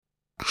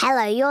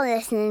Hello, you're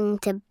listening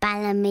to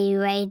Bellamy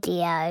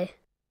Radio.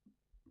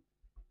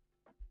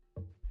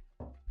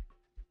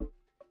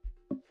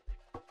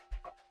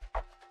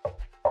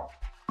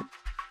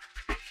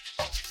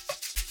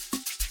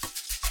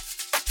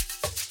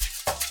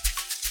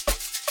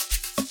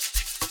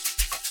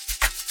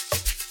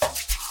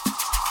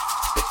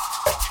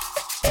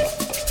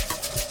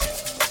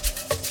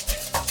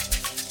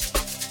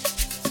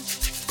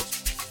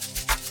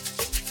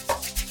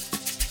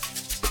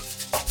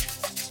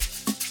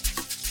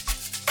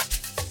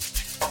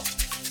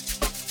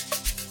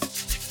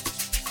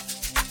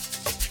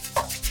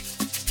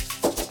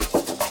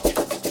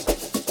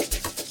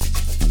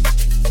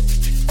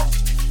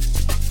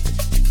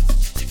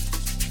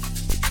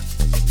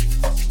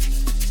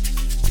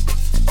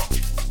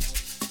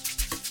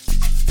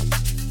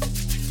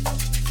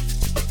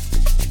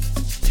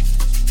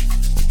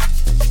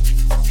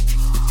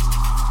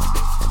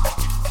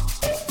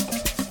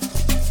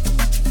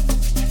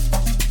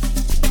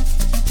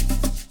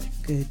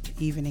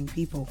 Evening,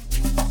 people.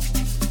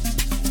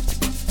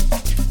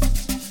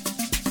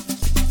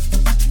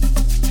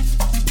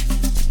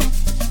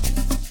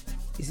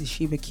 This is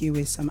Sheba Q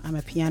with some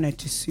Amapiano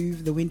to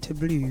soothe the winter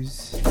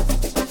blues.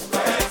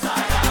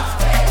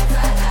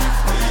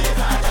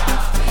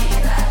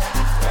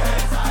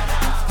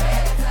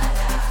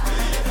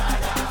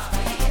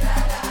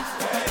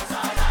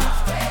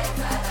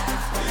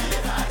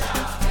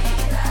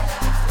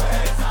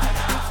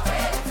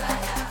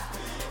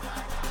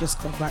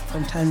 Just got back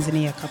from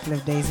Tanzania a couple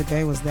of days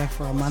ago. Was there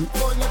for a month.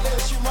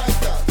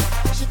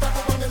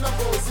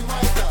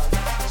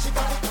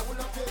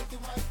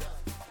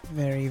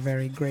 Very,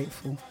 very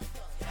grateful.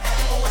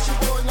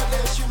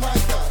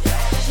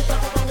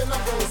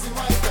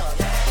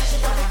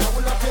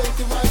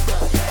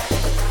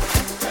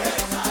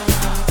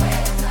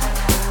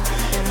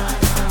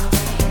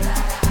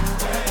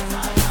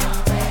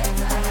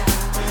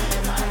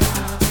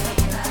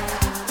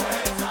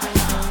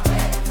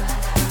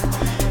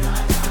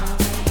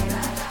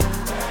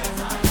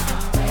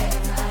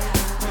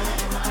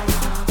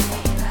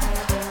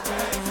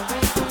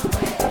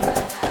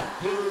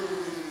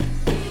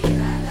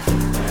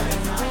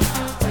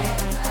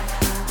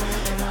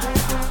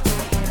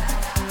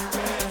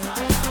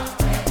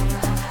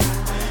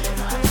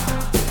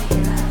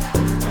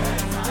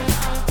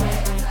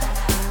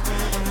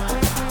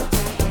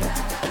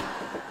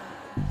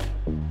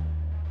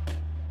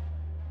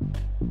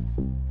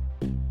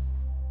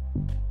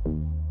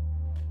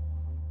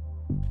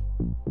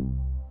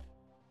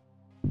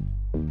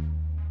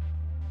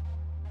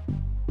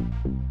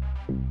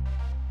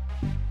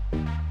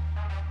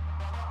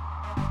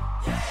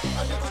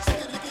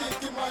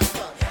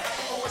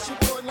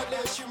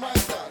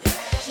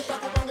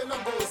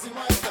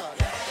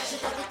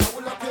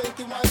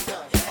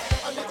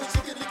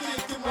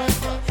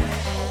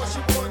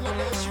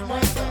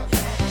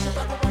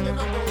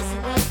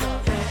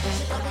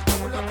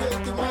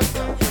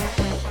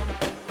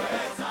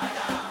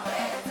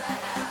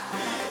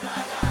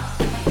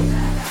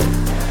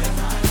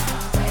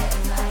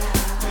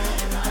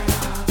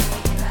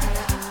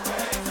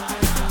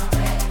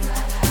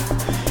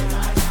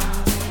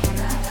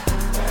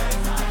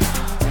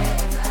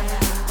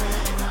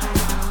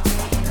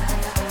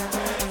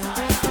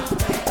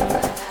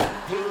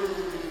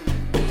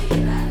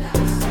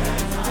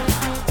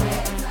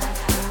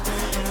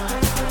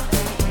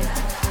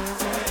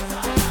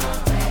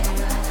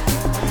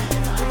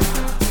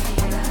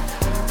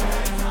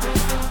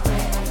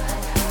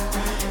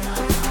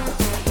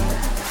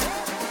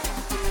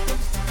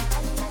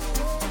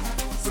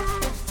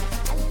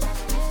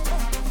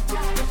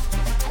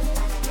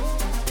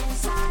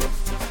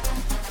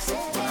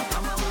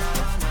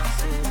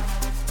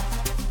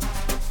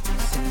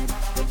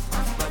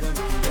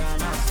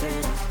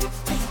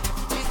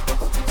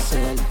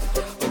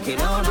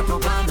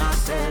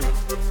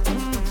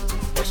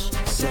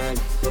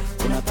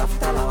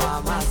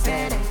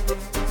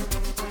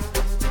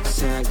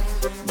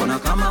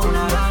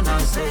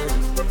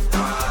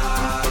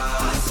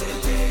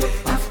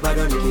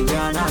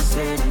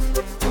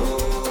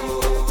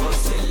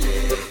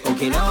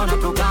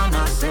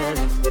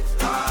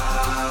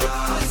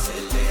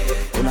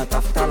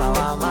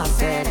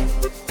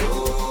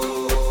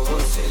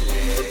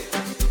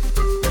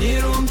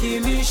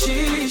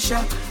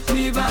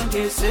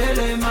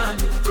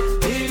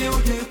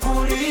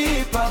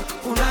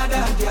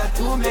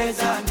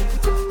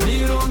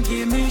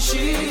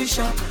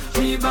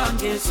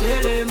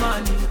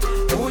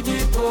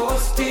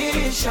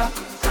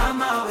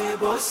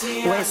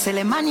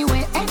 Selemani we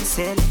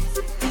excel,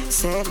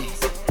 sele,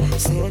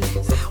 sele.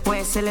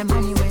 We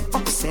Selemani we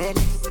excel,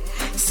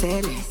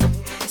 sele,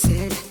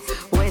 sele.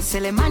 We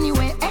Selemani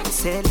we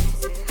excel,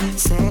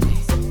 sele,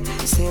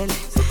 sele.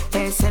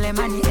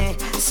 Selemani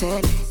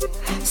sele,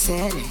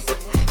 sele,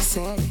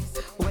 sele.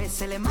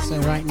 So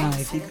right now,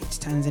 if you go to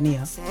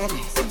Tanzania,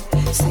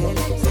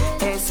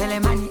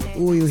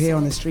 all you hear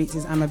on the streets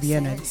is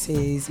Amabiena. This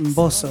is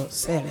Mbosso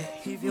Sele.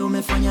 Hivi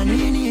umefanya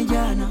nini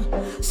jana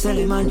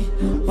Selemani,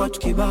 watu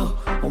kibao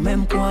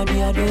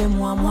umemkuadia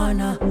demu wa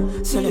mwana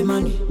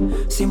Selemani,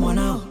 si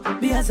mwanao,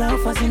 bia za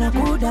ufa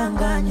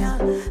zinakudanganya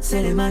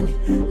Selemani,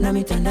 na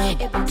mitandao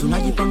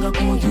tunajipanga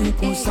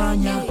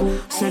kujikusanya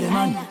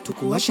Selemani,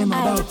 tukuwashe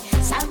mabao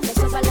Sambe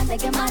sobala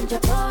ndege manja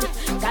boy,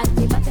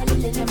 gani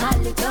batelile ne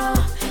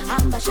malito,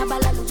 amba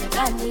shabala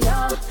lujegani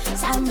yo.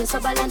 Sambe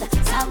sobala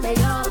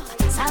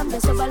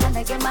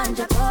ndege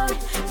manja boy,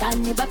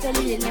 gani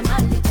batelile ne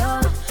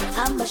malito,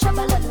 amba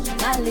shabala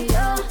lujegani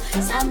yo.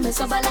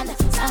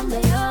 Sambe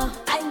yo.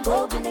 I'm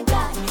golden and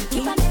guy,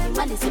 kiba ne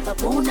mali sipa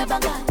puna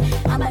bangai,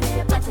 amba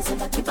ne pati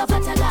sipa kiba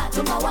batala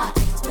tumawa,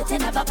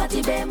 spetena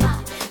bapati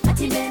bema.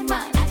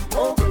 I'm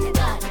golden and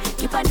guy,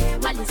 kiba ne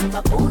mali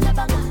sipa puna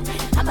bangai.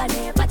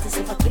 Abane pati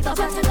sifa kipa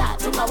fatala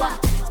tumawa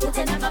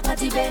Utena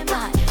mapati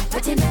bema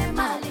Pati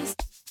memali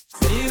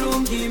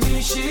Nirungi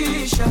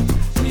mishisha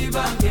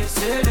Nibange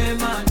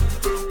Selemani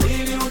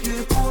Ili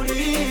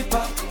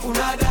ujikulipa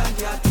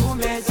Unadangia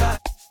tumeza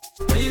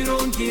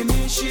Nirungi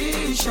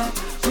mishisha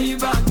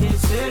Nibange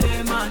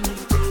Selemani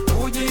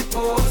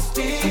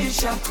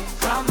Ujipostisha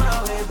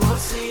Kama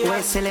webosia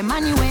We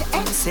Selemani we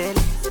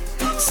Sele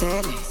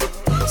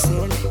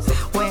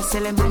We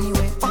Selemani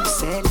we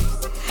Sele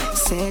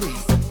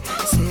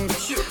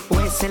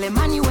we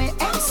Selemani we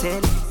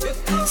Sele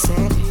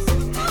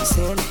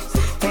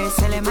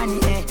Selemani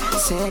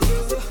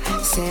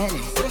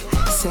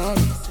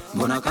Sele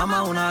Mbona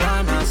kama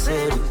unalana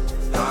Sele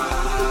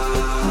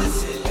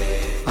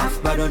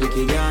Afu bado ni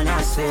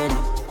kijana Sele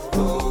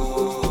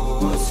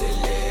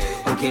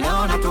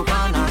Ukileona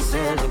tukana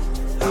Sele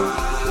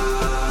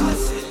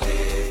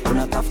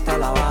Unatafuta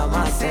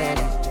lawama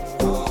Sele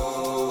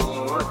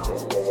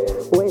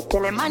we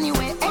Selemani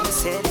we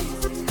Sele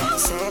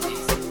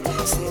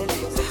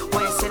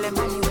we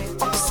Selemani we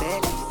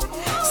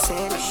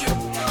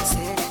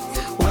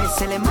we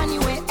Selemani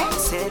we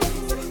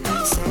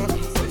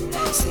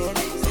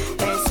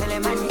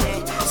Selemani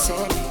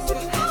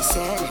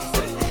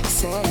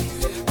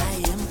I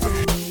am the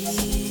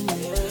queen,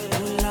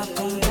 la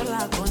conga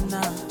la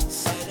cona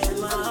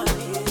Selemani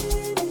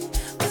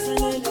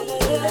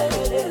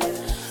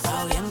I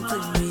am the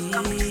queen,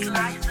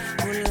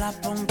 la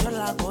conga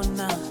la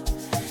cona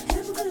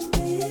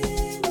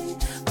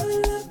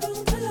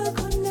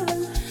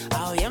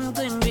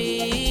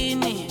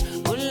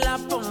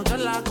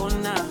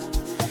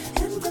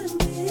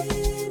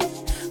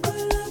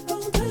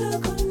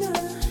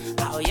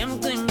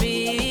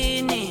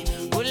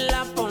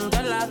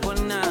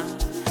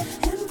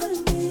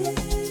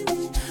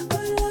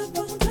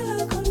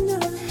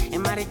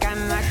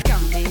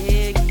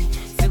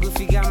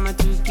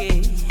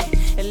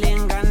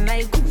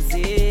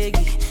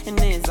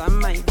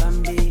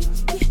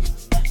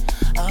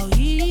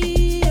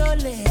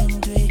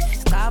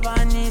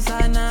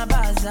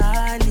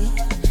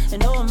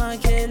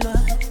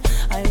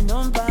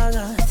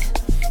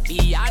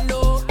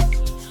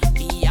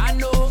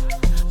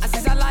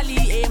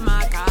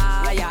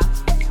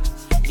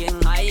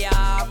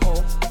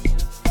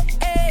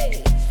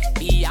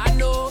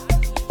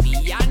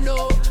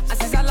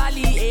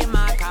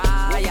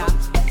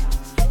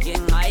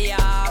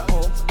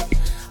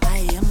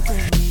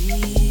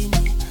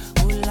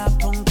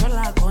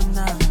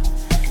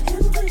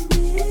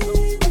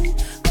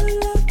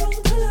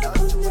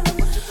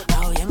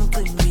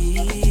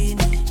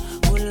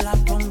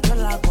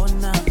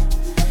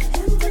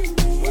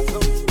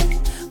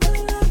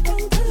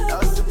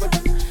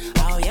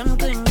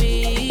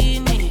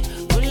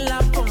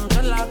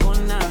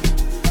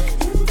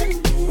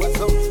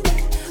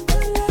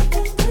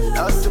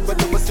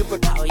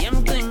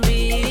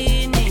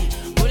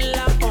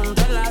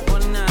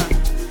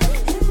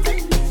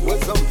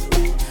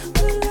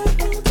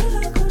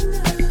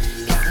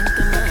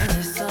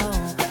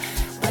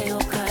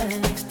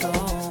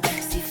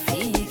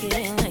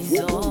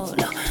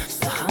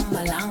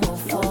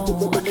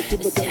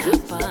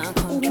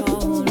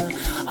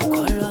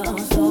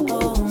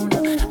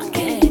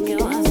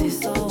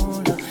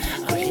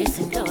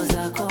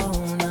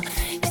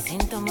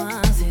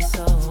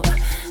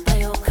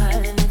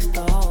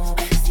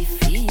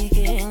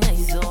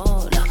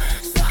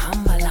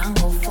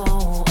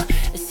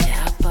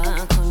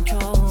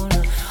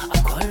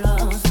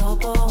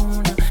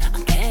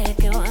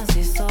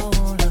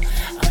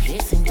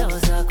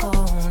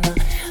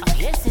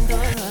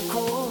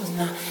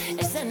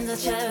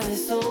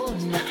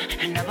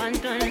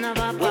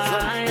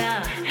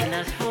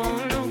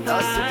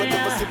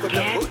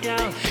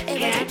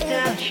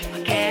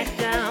Get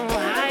down,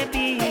 why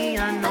be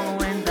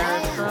unknown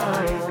that's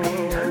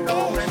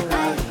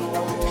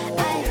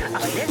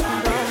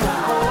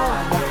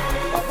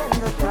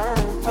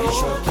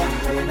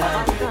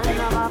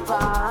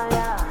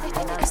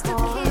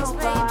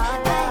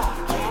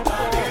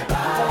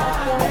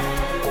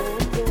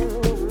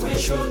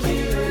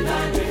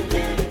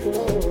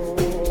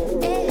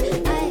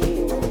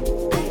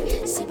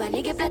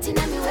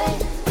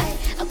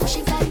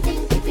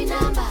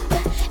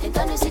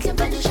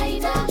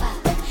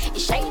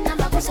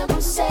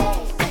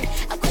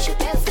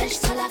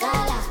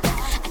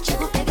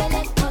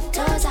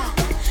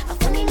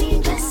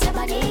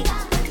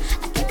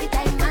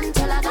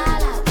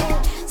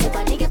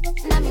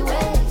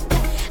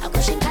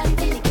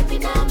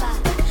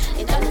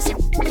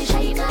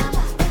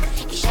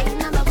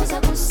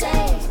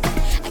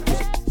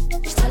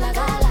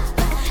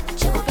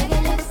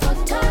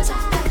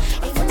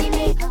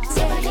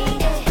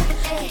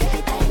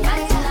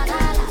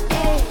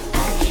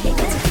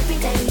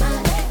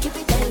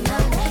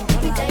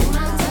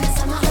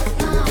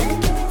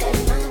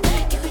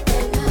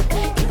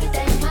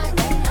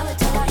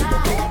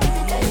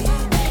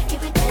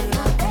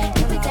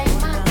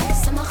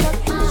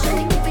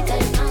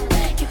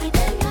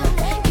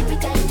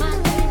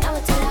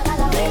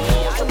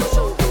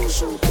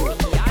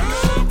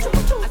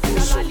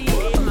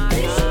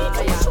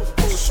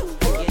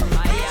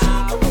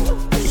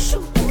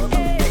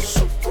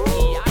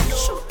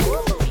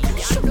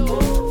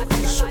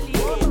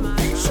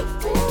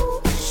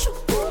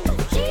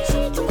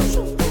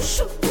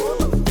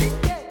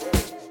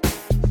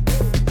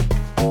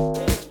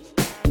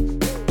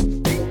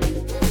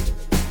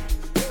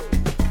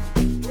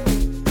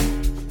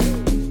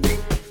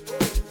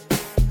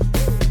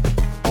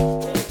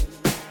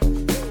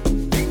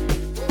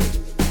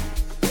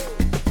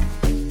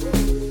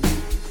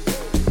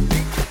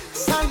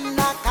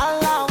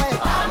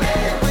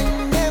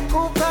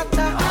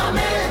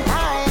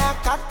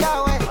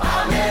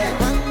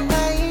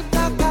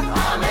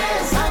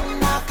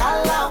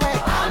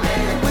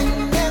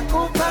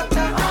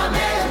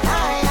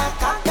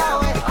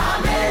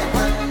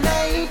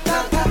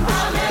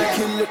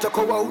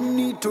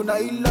wauni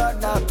tunaila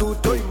na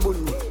tutoi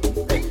mbuni.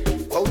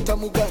 Kwa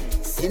utamu gani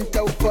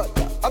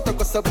sintaupata hata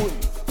kwa sabuni.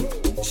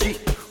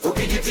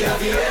 Ukijitia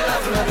viela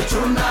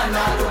tunavichuna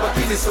na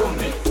tubakizi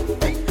sumi.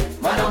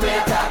 Mana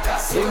umeyataka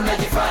si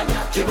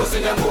unajifanya kibosi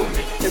na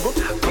ngumi.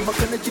 Kama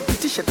kana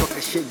jipitisha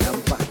toka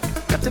shenamba,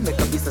 kateme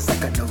kabisa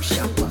saka na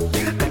ushamba.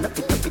 Kana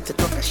pita pita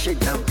toka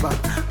shenamba,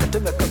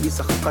 kateme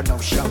kabisa haka na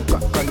ushamba.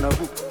 Kana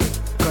hu,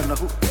 kana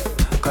hu,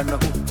 kana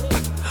hu,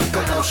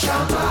 kana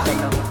ushamba.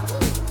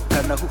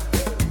 Kana hu,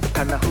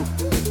 kana hu,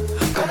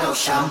 kana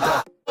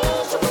ushamba.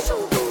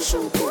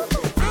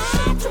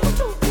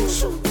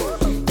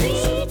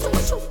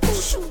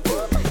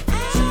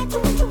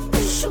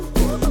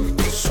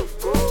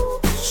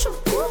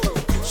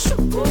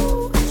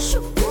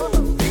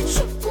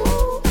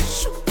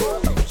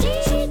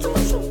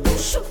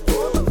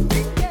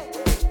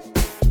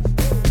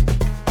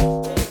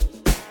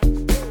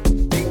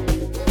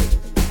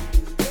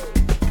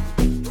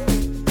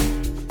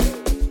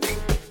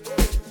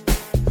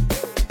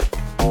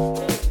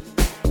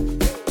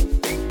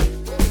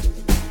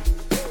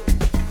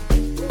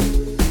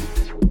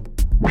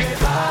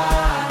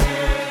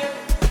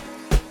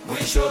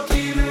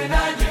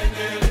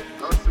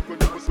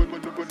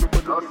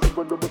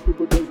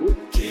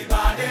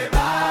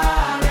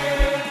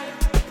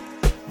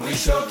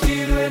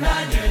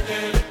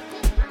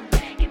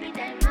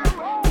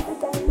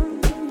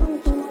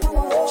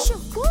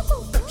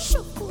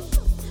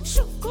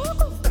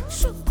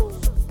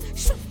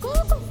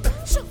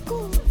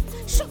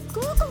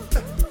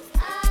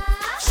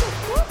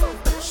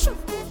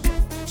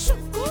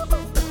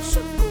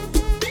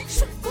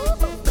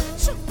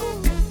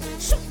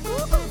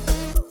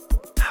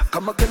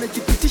 Kama kana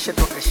jipitisha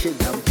toka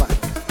shenamba,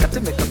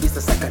 kateme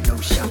kabisa saka na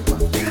ushamba.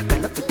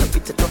 Kana pita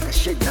pita toka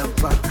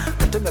shenamba,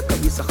 kateme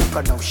kabisa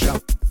haka na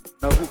ushamba.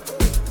 Kana hu,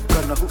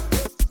 kana hu,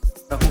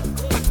 kana hu,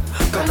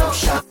 kana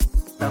ushamba.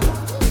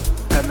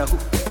 Kana hu,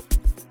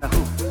 kana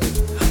hu,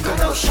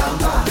 kana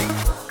ushamba.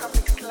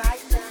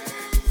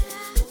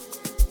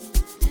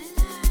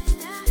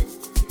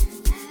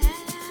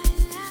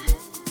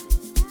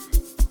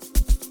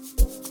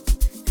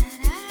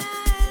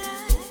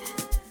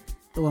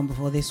 The one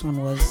before this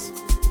one was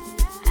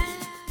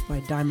by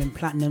Diamond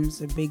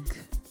Platnumz, a big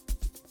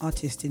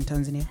artist in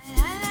Tanzania.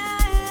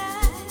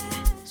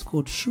 It's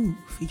called Shoe,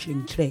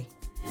 featuring Clay.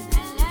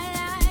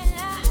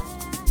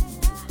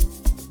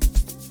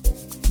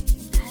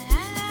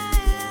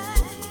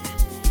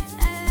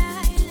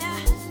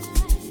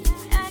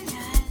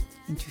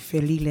 Into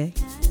Felile,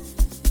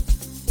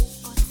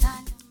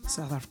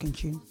 South African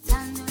tune.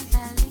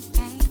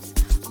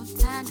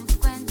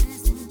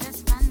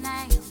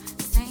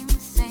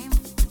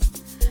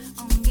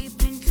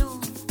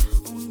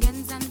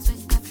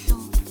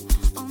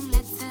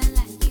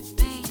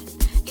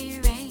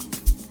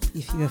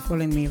 If you were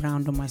following me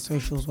around on my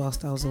socials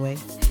whilst I was away,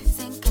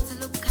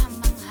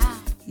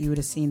 you would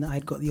have seen that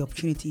I'd got the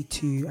opportunity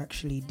to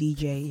actually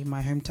DJ in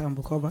my hometown,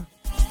 Bukoba.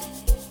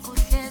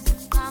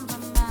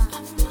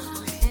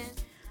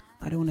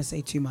 I don't want to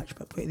say too much,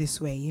 but put it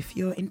this way. If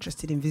you're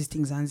interested in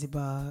visiting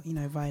Zanzibar,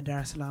 via Dar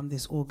es Salaam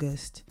this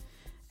August,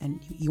 and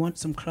you want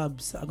some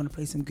clubs that are going to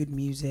play some good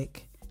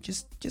music,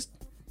 just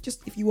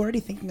if you're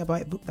already thinking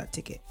about it, book that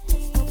ticket.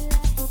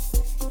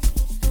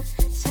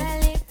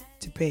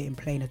 To pay it in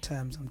plainer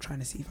terms, I'm trying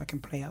to see if I can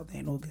play out there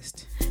in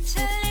August.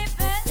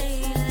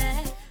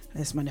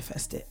 Let's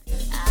manifest it.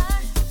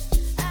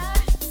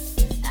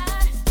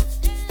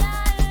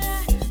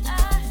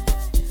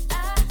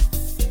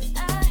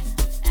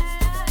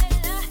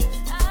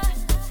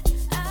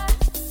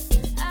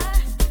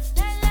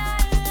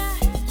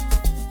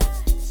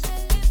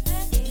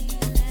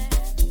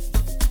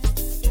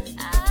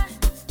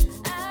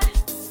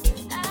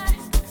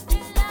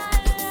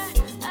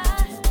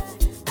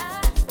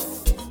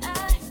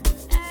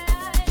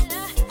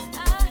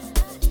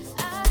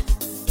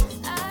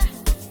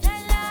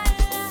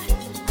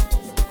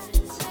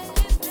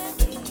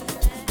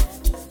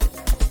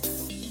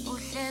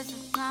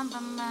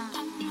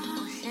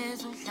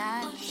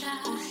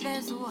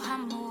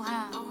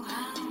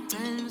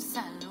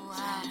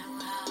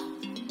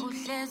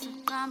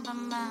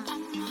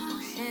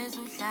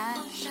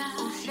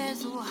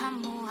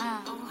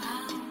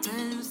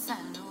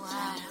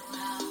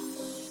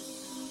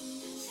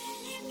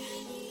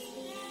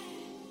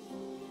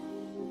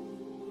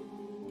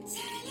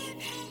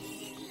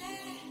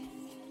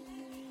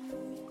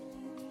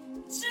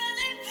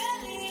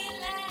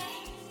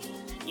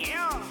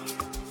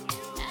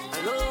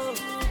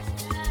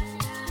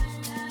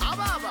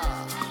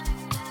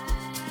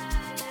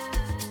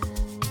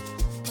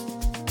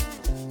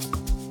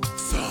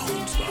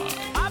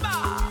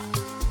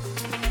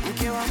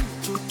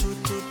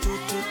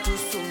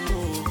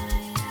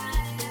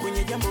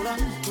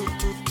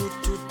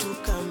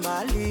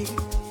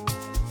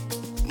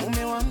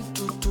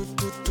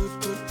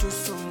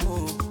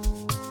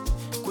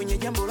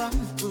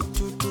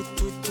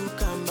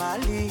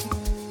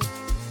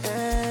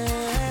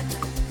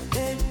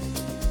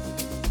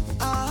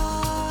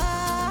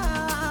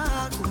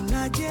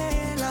 Kuna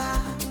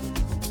jela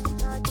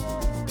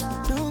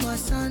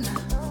sana.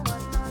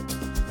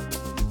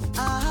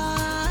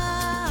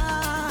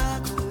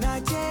 Kuna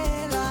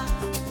jela.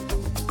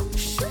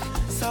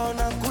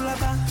 Saona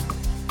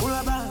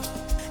kulaba,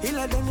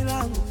 ila deni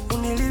langu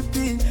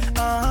unilipi.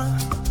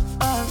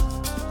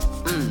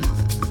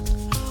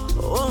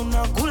 Oh,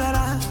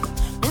 nakulala,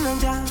 nina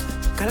njaa,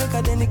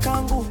 kaleka deni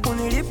kangu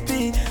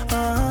unilipi.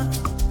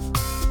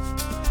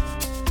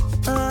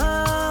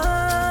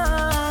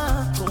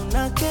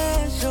 Kuna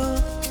kesho,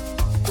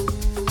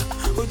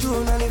 ujua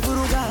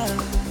unanivuruga,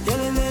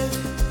 yelele.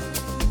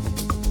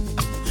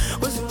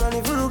 Wezi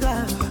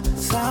unanivuruga,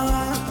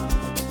 sawa.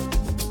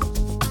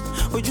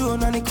 Ujua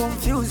unani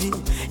confuse,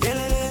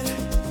 yelele.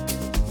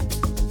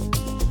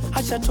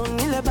 Acha tu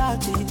nile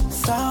bati,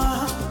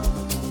 sawa.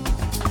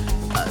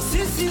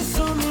 Sisi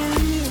so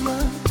milima,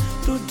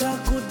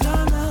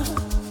 tutakutana.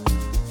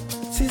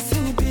 Sisi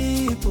ni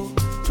people,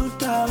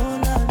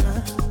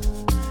 tutaonana.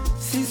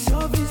 Sisi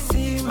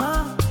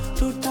visima,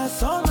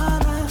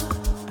 tutasomana.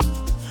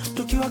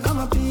 Tukiwa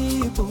kama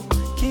people,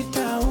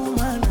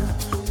 kitaumana,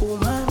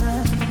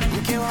 umana.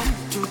 Mke wa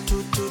mtu,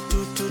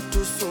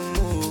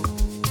 sumu.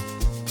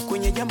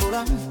 Kwenye jambo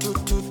la mtu,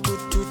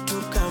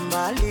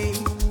 kambali.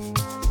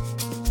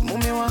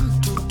 Mume wa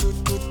mtu,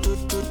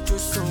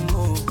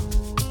 sumu.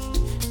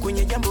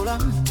 Kwenye jambo la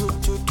mtu,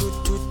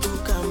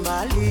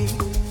 kambali.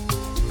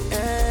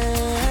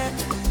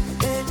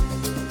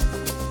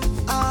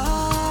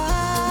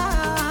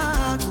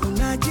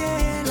 Kuna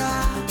jela.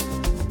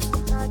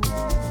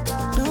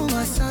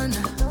 Noma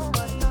sana.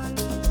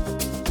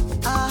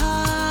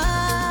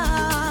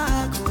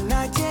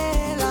 Kuna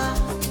jela.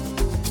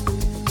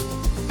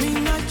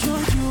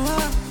 Minachojua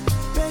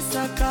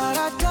pesa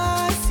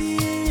karatasi.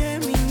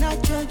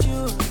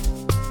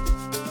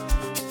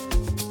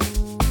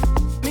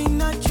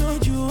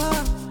 Minachojua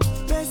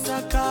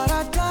pesa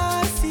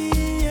karatasi.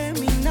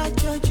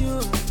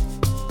 Minachojua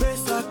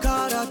pesa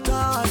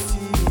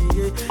karatasi.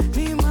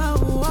 Ni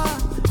maua.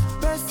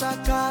 Pesa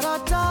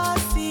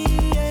karatasi.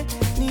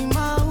 Ni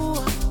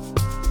maua.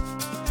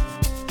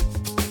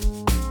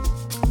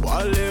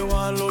 Wale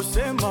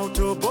walosema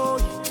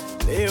utoboi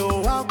leo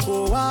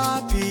wako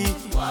wapi?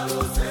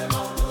 Walosema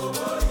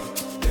utoboi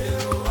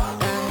leo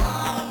wako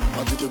wapi?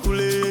 Wapite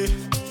kule,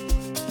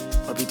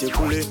 wapite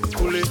kule,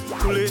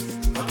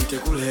 wapite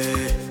kule.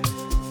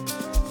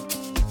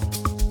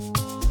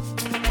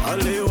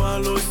 Wale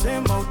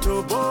walosema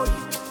utoboi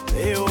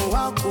leo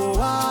wako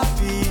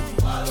wapi?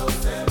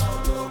 Walosema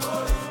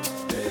utoboi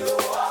leo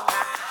wako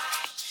wapi?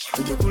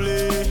 Wapite kule,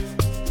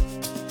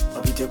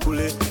 wapite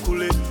kule,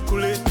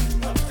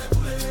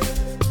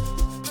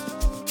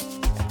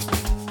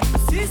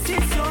 Sisi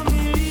sio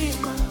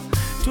milima,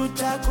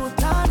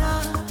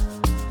 tutakutana.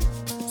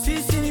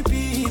 Sisi ni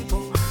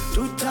people,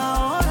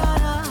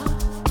 tutaonana.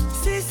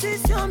 Sisi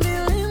sio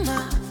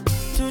milima,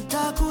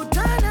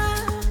 tutakutana.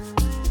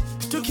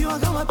 Tukiwa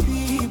kama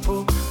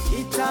people,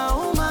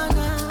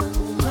 itaumana,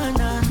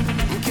 umana.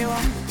 Mke wa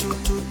mtu,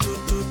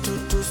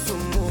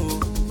 sumu.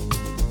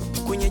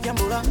 Kwenye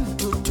jambo la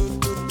mtu,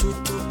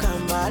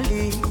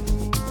 kambali.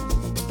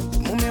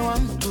 Mume wa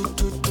mtu,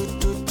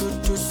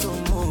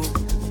 sumu.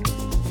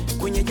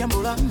 Kwenye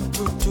jambo la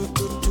mtu,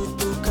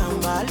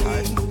 kambali.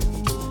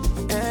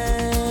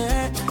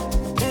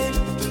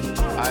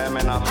 I am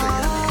an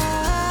African.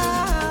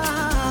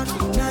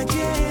 Kuna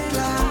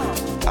jela.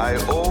 I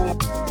owe.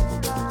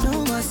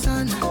 Noma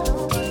sana.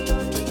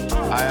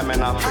 I am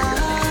an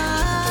African.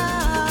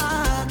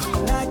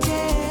 Kuna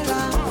jela.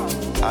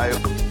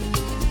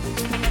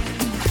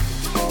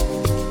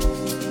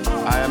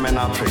 I am an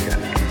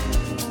African.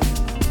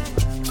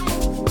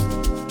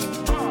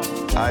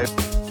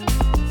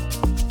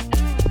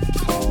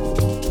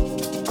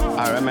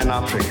 I am an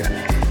African.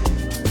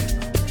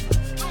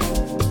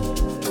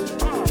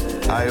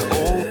 I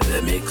owe.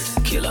 The Mix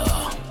Killer.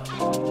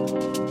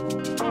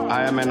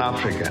 I am an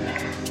African.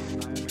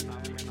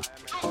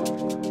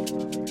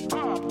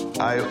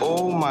 I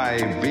owe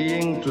my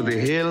being to the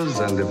hills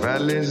and the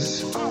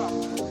valleys,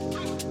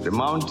 the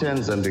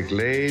mountains and the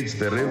glades,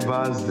 the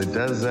rivers, the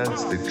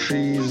deserts, the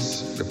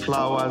trees, the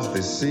flowers,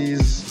 the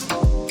seas,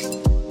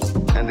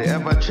 and the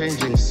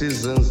ever-changing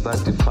seasons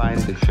that define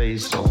the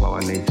face of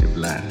our native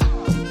land.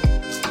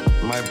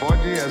 My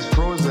body has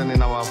frozen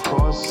in our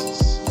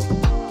frosts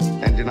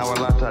and in our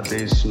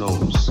latter-day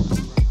snows.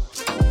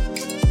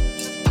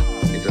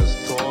 It has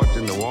thawed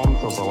in the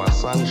warmth of our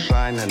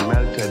sunshine and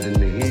melted in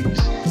the heat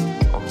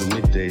of the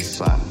midday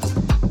sun.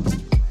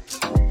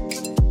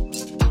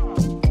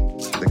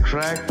 The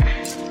crack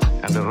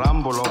and the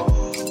rumble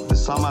of the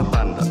summer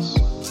thunders,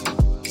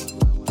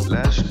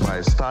 lashed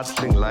by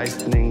startling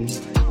lightning,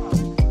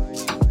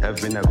 have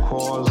been a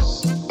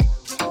cause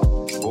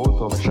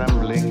both of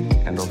trembling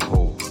and of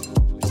hope.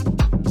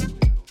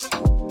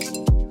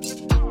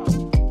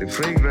 The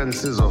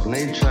fragrances of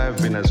nature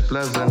have been as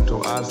pleasant to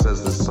us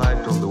as the sight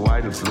of the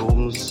wide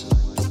blooms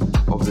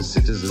of the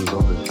citizens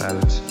of the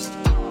veld.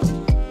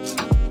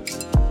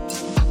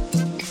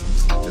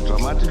 The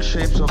dramatic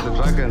shapes of the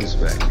dragon's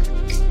back,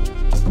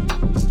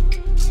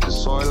 the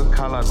soil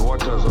colored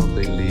waters of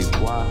the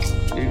Ligwa,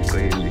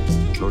 Igreli,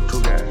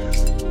 Lotugere,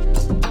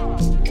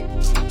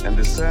 and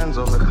the sands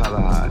of the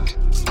Kalahari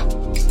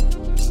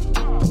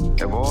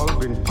have all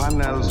been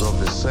panels of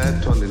the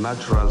set on the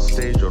natural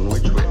stage on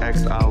which we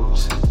act out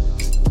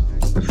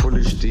the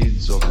foolish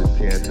deeds of the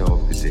theater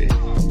of the day.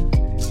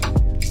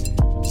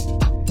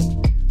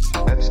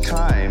 At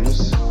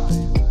times,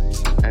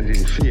 and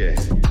in fear,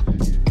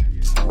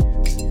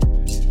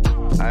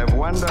 I have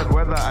wondered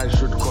whether I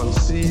should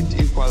concede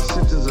equal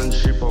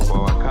citizenship of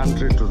our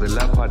country to the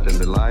leopard and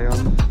the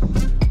lion,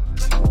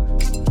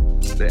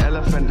 the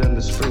elephant and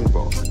the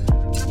springbok,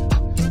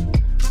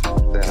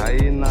 the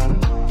hyena,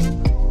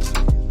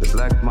 the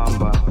black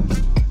mamba,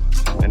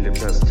 and the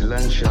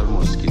pestilential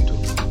mosquito.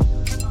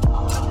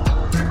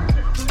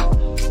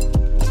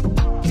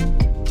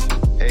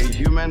 A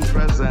human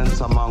presence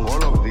among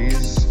all of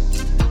these,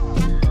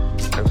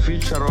 a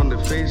feature on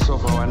the face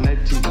of our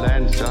native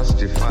land just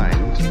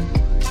defined.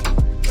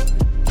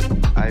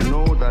 I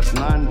know that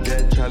none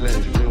dare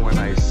challenge me when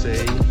I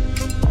say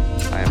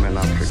I am an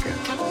African.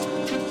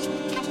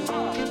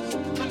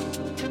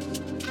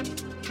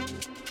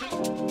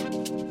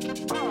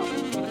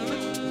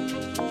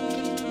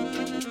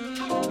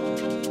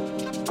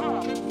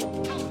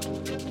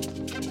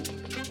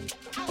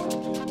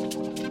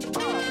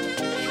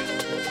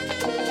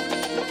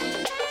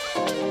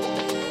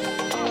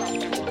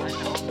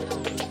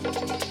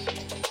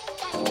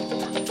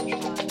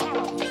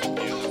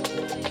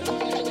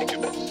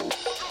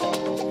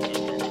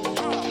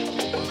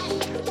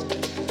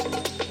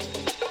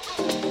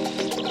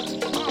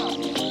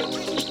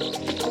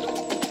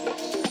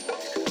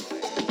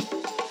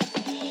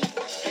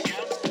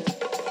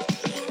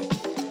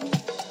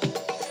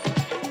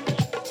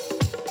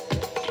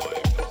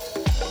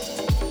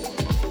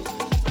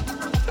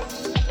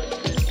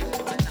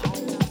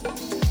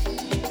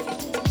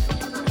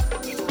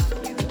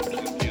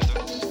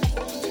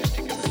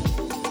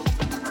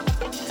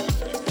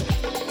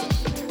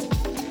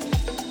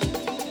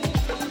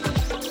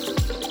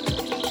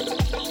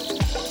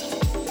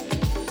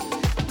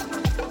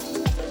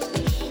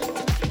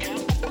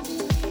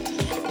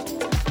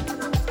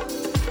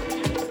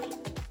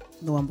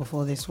 The one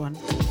before this one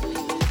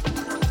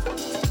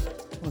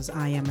was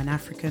I Am an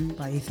African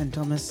by Ethan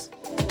Thomas.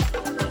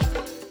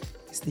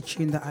 It's the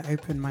tune that I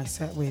opened my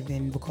set with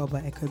in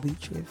Bukoba Echo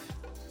Beach with.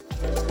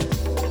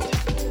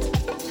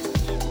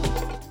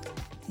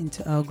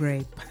 Into Earl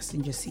Grey,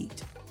 Passenger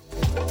Seat.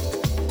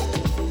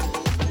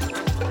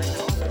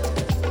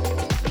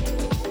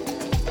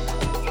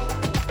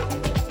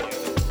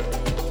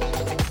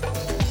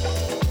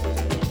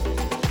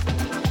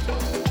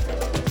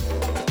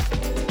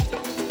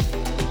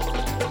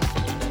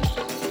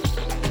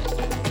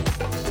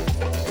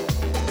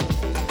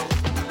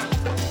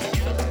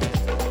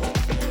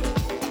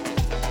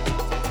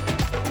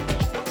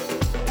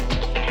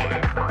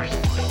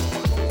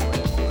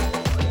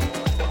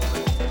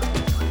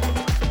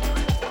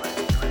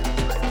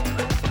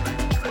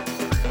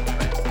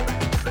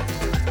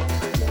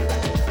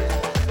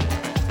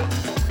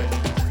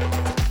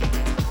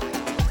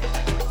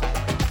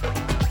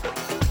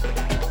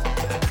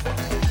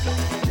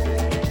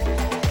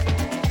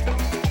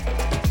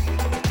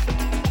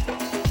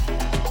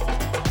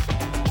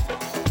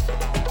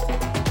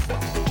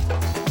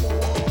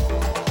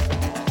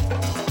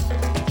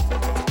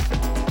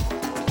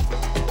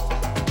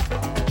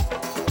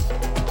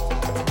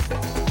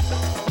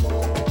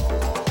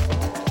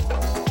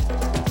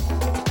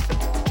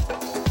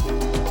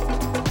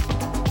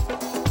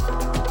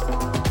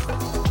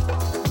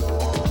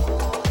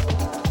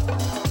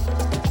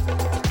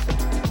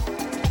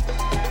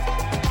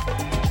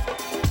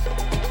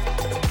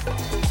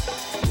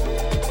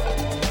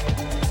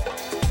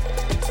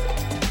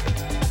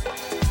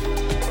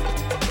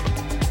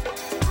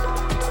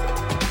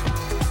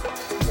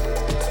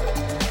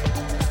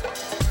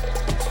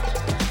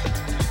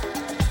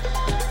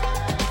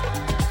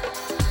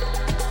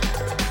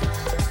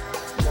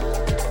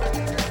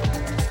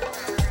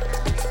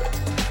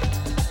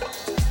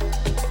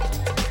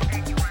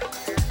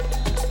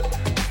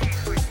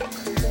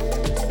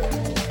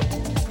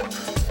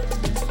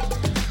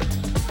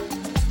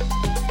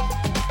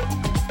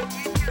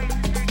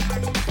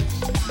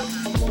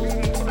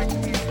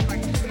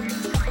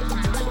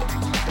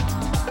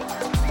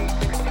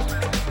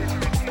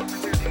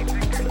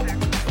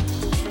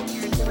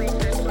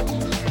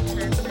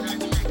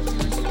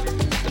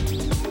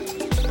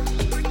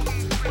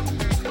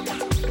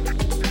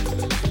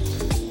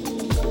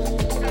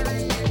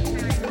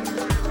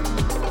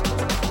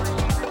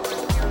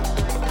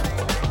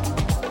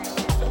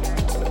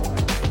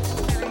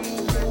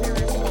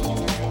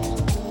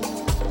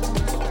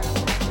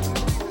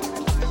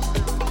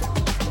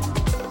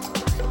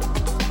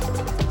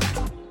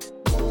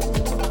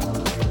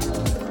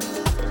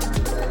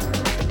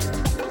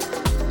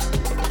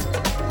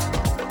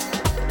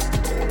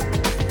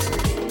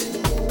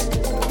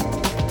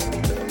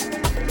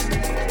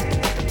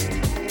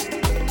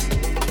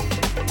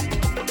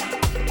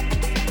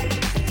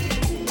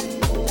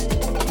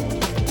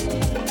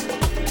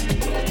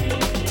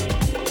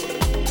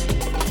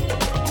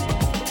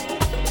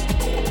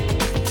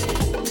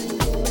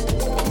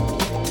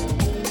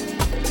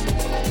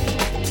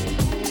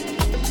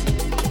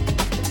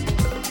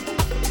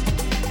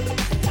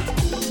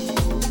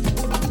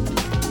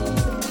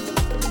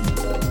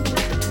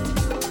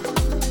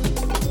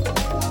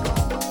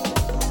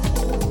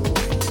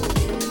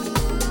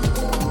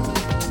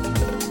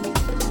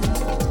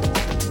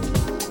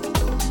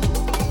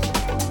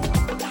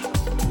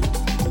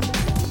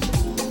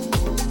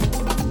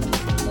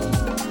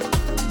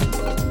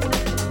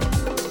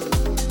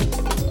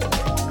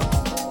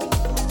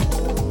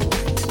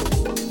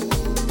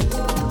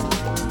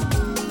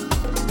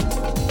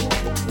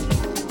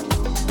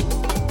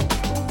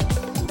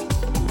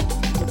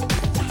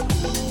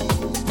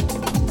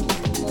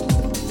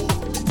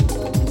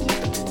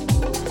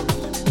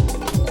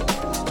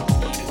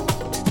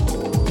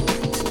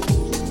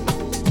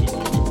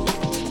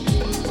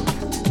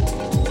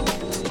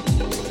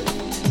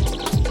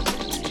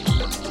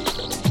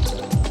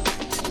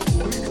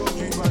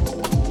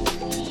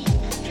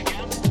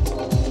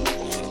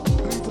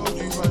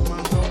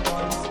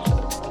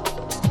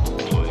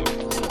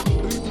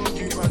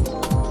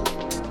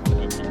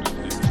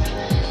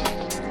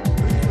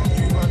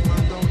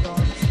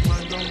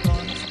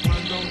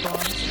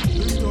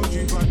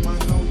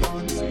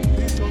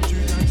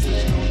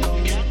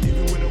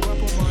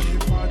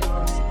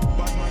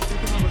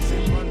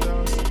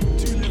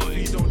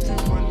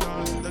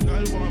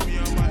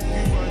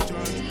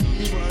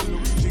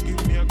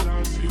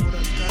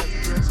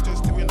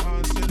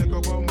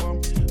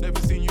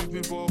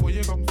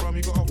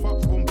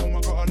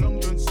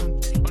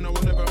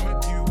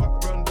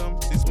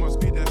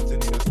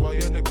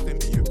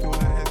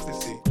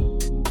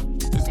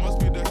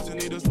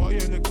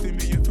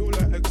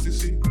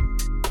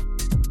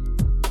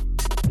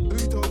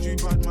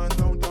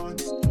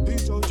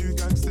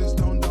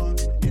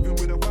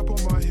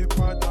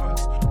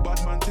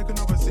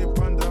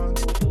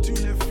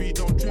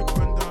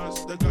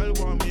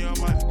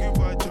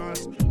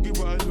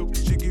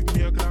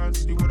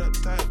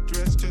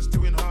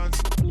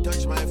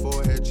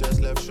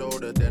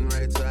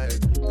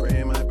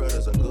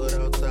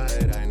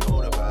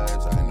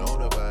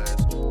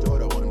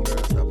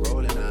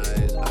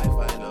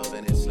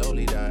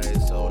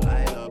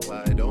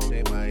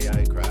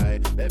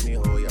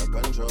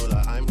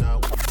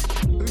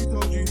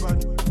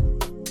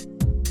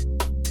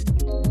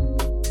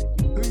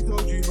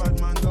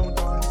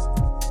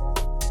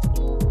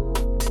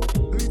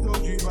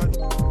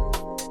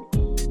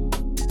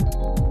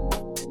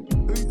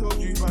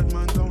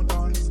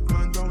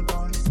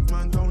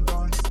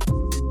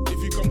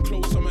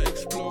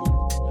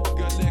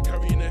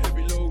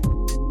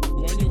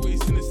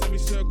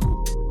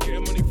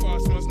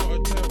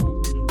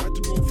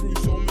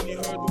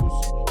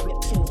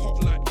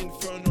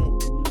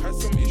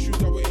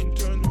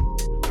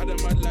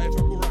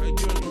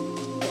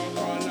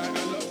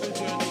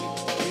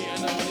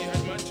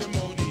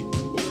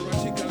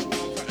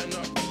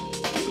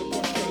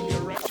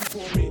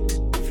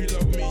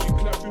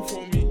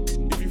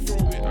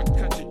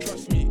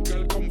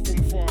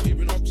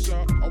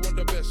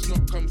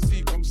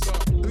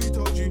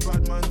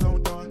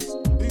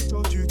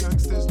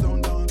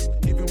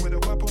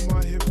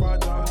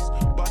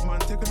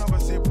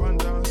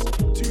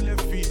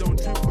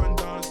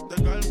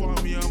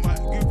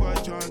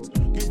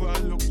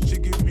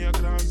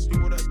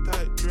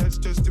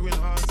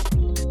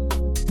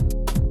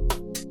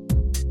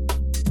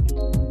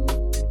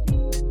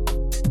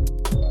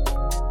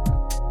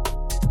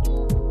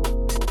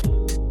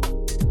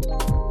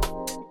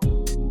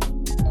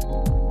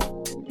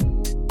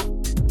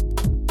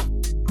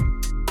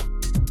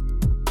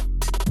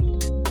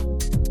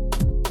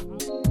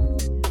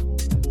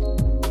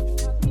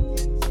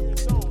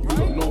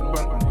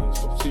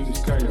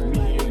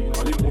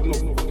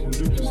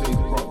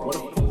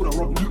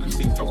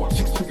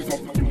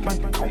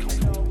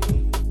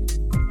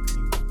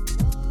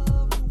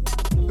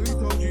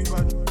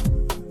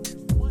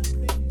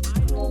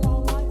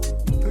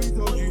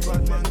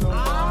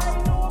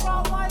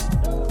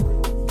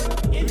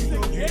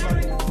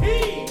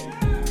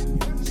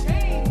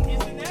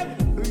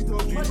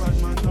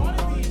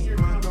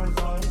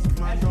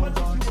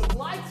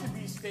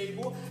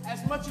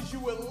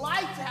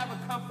 like to have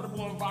a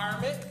comfortable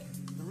environment.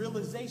 The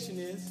realization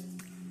is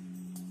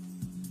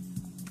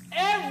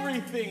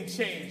everything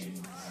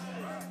changes.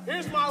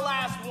 Here's my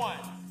last one.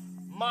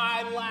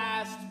 My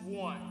last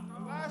one.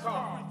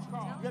 Carl,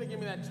 you gotta give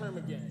me that term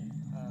again.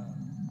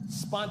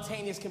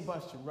 Spontaneous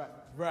combustion,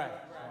 right.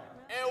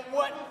 And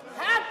what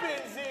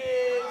happens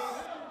is...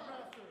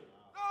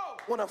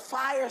 When a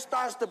fire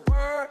starts to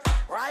burn,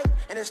 right,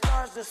 and it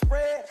starts to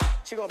spread,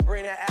 she gonna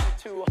bring that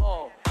attitude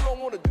home. You don't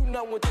wanna do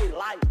nothing with their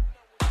life.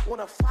 When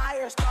a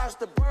fire starts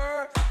to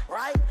burn,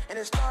 right, and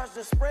it starts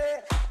to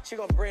spread, she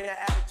gonna bring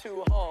that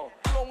attitude home.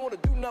 You don't wanna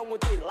do nothing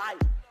with their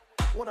life.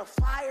 When a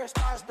fire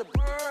starts to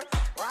burn,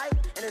 right,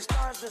 and it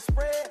starts to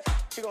spread,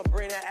 she gonna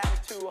bring that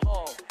attitude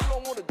home. You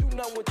don't wanna do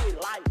nothing with their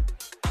life.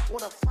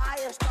 When a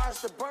fire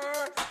starts to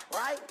burn,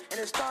 right, and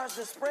it starts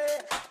to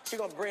spread, she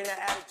gonna bring that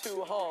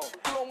attitude home.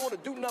 You don't wanna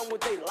do nothing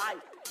with their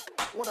life.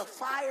 When a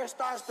fire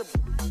starts to...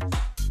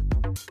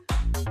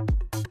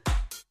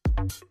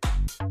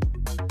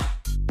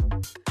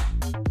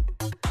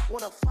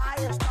 When a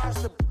fire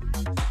starts to...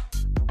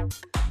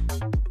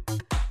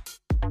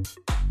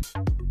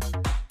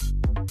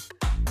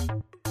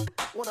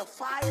 When a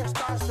fire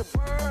starts to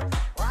burn,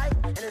 right,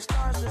 and it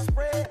starts to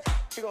spread,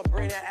 she gonna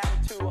bring that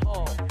attitude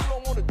home. You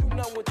don't wanna do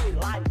nothing with their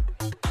life.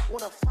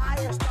 When a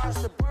fire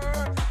starts to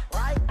burn,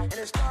 right, and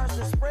it starts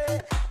to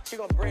spread, she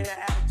gonna bring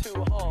that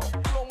attitude home.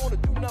 You don't wanna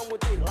do nothing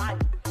with their life.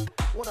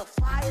 When a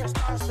fire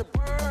starts to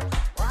burn,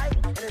 right,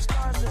 and it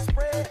starts to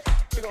spread,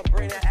 she gonna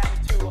bring that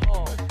attitude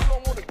home. You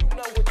don't wanna do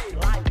nothing with their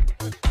life.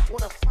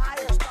 When a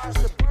fire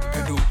starts to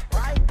burn,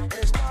 right, and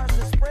it starts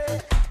to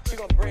spread, she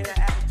gonna bring that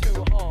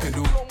attitude home. You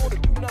don't wanna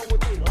do nothing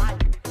with their life.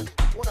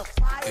 When a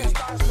fire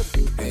starts to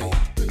burn.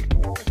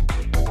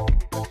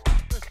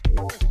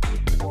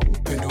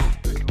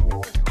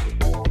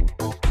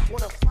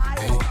 When a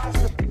fire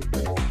starts to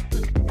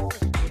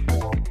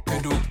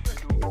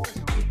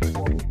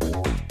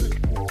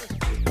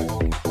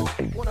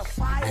when a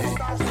fire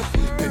starts to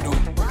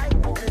burn, right,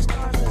 and it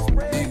starts to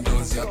spread,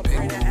 you'll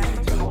bring that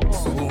attitude home.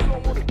 You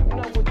don't want to do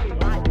nothing with your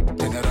life.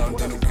 When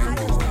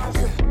a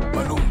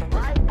fire starts to burn,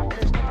 right,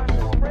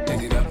 and it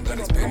starts to spread,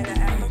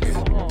 you'll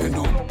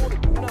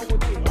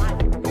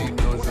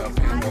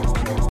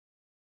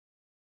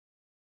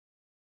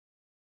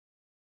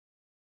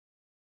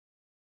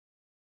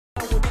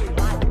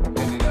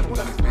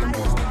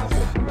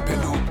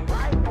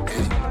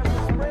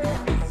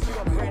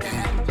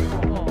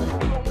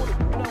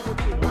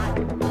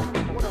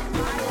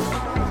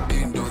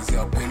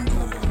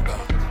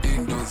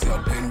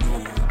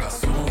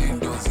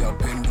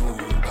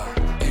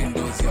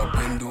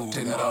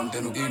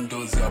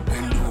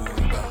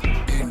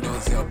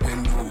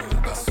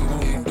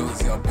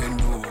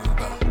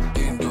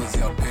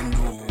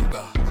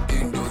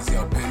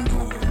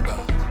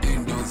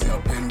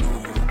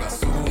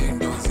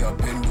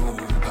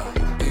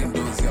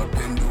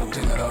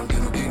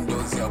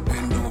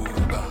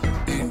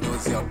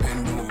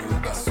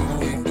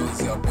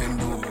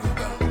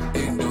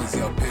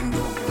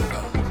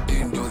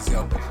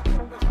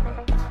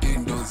bring that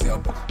attitude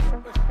home. You don't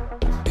want to do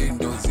nothing with your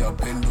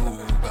life.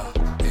 When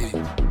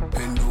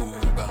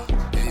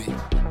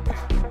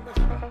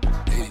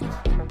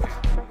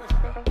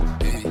a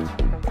fire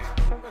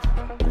starts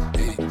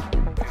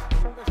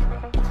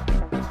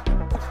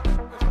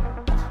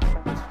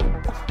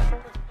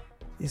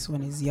This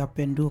one is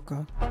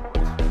Yapenduka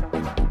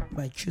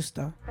by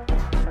Chusta.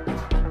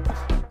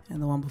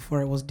 And the one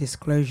before it was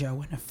Disclosure,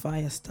 When a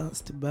Fire Starts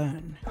to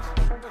Burn.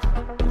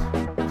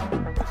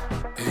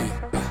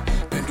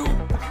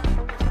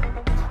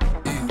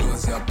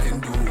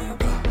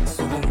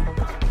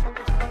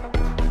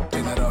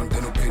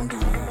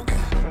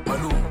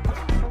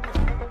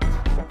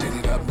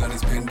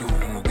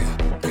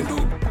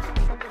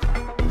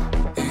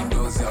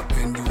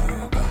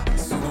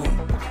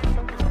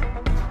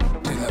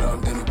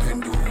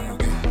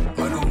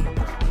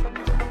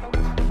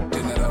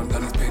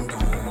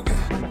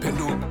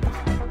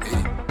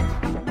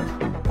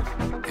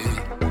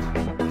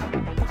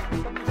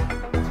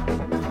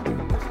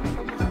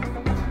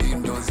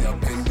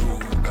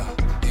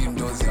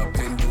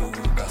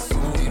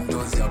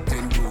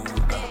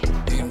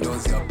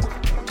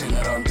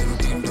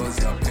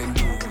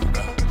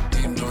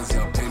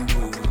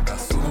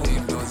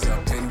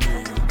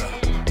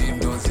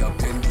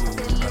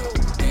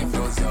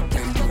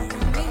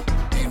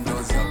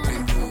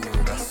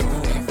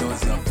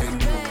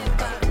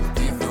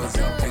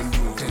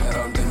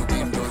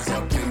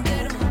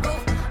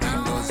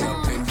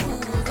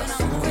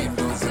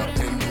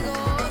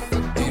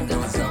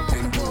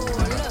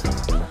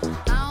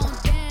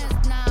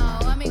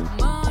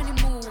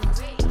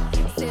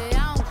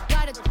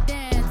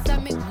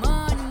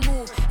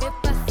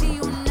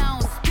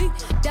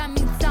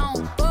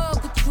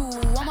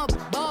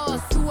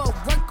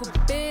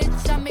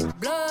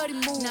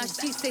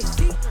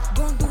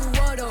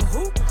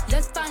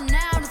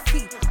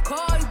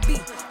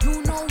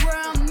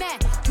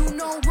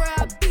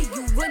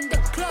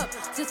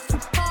 Just to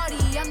party,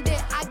 I'm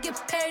there, I get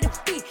paid a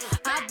fee.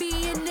 I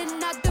be in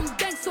and out them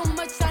banks so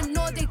much, I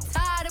know they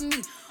tired.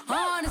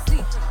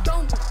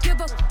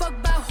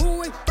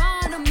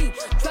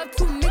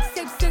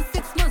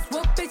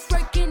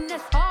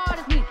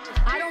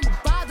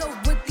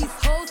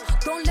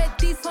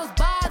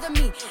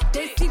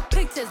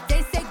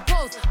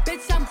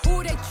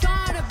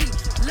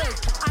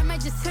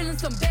 just chillin'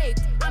 some babe.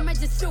 I might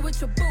just chill with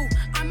your boo.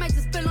 I might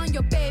just spill on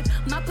your babe.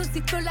 My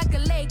pussy feel like a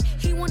lake.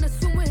 He wanna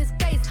swim with his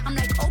face. I'm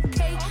like,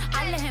 okay.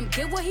 I let him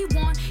get what he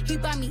want. He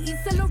buy me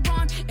East Saint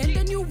Laurent and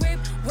the new whip.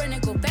 When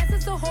it go fast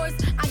as a horse,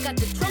 I got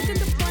the trunk in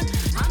the front.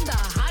 I'm the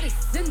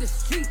hottest in the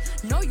street.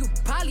 Know you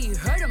probably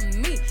heard of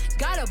me.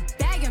 Got a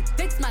bag and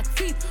fix my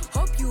teeth.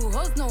 Hope you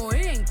hoes know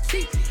it ain't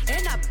cheap.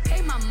 And I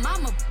pay my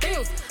mama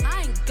bills.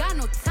 I ain't got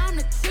no time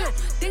to chill.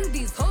 Think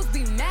these hoes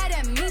be mad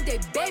at me. They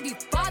baby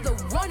father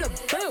wanna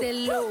bill. That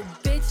little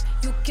bitch,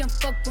 you can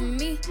fuck with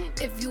me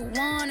if you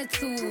wanted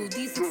to.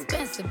 These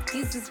expensive,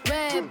 these is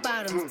red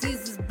bottoms,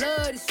 these is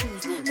bloody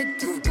shoes. Hit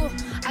the school,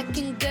 I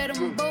can get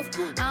them both.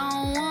 I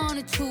don't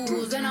wanna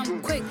choose, and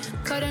I'm quick.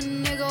 Cut a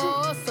nigga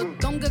off, so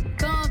don't get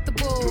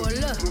comfortable.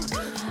 Look,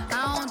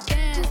 I don't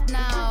dance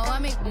now, I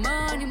make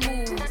money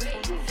move.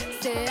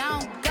 Say I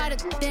don't gotta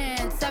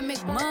dance, I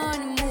make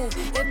money move.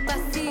 If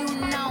I see you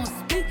now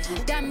speak,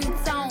 that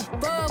means I don't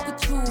fuck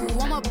with you.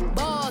 I'm a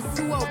boss,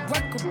 you a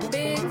worker,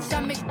 bitch. I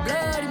make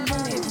bloody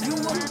moves. You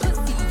a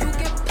pussy, you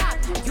get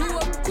popped. You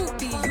a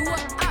groupie, you a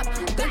op.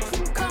 Don't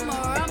you come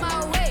around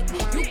my way.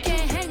 You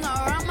can't hang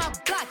around my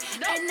block.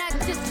 And I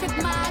just check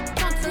my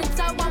account, turns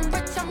out I'm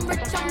rich, I'm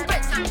rich, I'm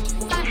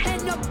rich. My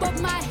hand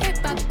above my hip,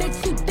 I bet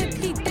you dip,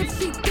 he dip,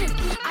 she dip.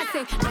 I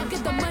say, I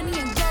get the money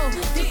and go.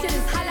 This shit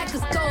is hot like a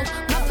stove.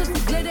 My pussy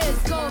glitter is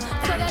gold.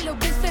 So that little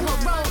bitch fit her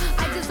role.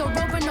 I just a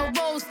roll with no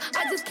rolls.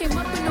 I just came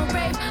up in a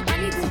rave. I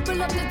need to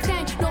fill up the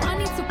tank. No, I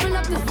need to fill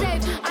up the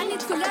safe. I need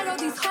to let all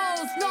these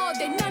hoes know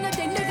that none of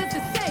they niggas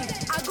is safe.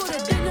 I go to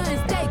dinner and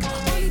steak.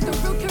 Only the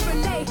real can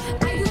relate.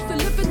 I used to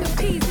live in the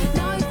peace.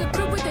 Now it's the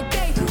crib with the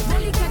day.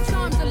 Really got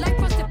charms. The life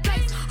was the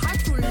place. Hard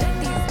to let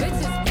these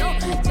bitches know.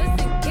 Just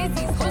in case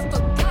these hoes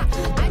forgot.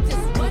 I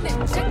just wanna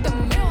check the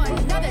mail.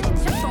 Another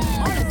check from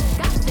all the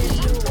Scott. That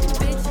little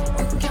bitch,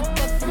 you can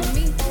fuck with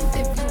me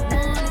if you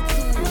wanted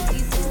to.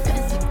 These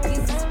expensive,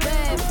 these is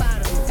red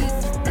bottoms, these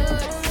is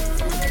bloody.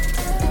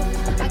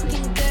 I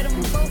can get them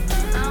both.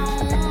 I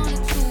don't wanna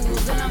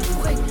choose, and I'm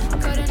quick.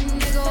 Cut a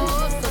nigga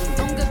off, so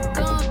don't get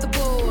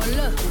comfortable.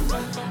 Look,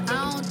 I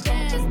don't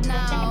dance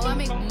now, I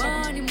make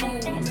money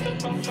move.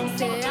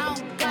 Say I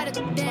don't gotta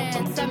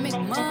dance, I make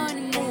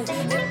money move.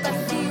 If I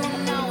see you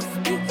now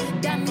speak,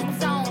 that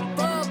means I don't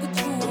fuck with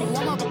you.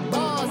 I'm a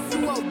boss,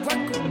 you a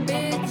worker,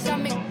 bitch. I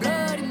make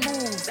bloody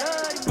moves.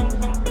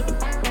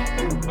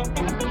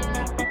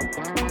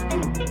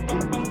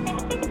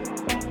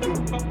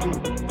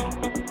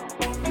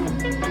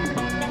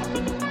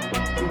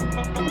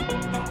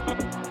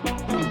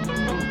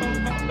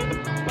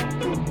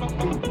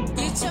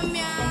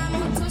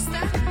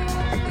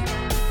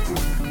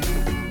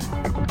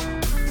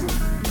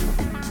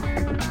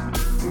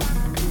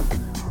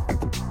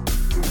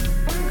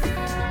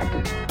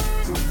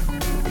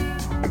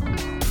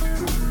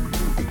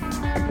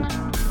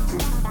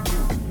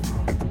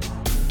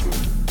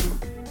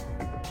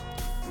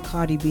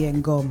 Cardi B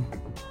and Gum,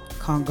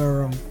 can't go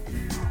wrong.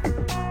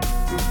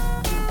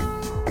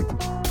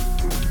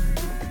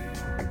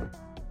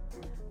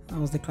 That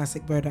was the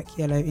classic Bodak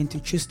Yellow into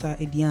Chusta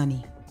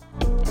Idiani.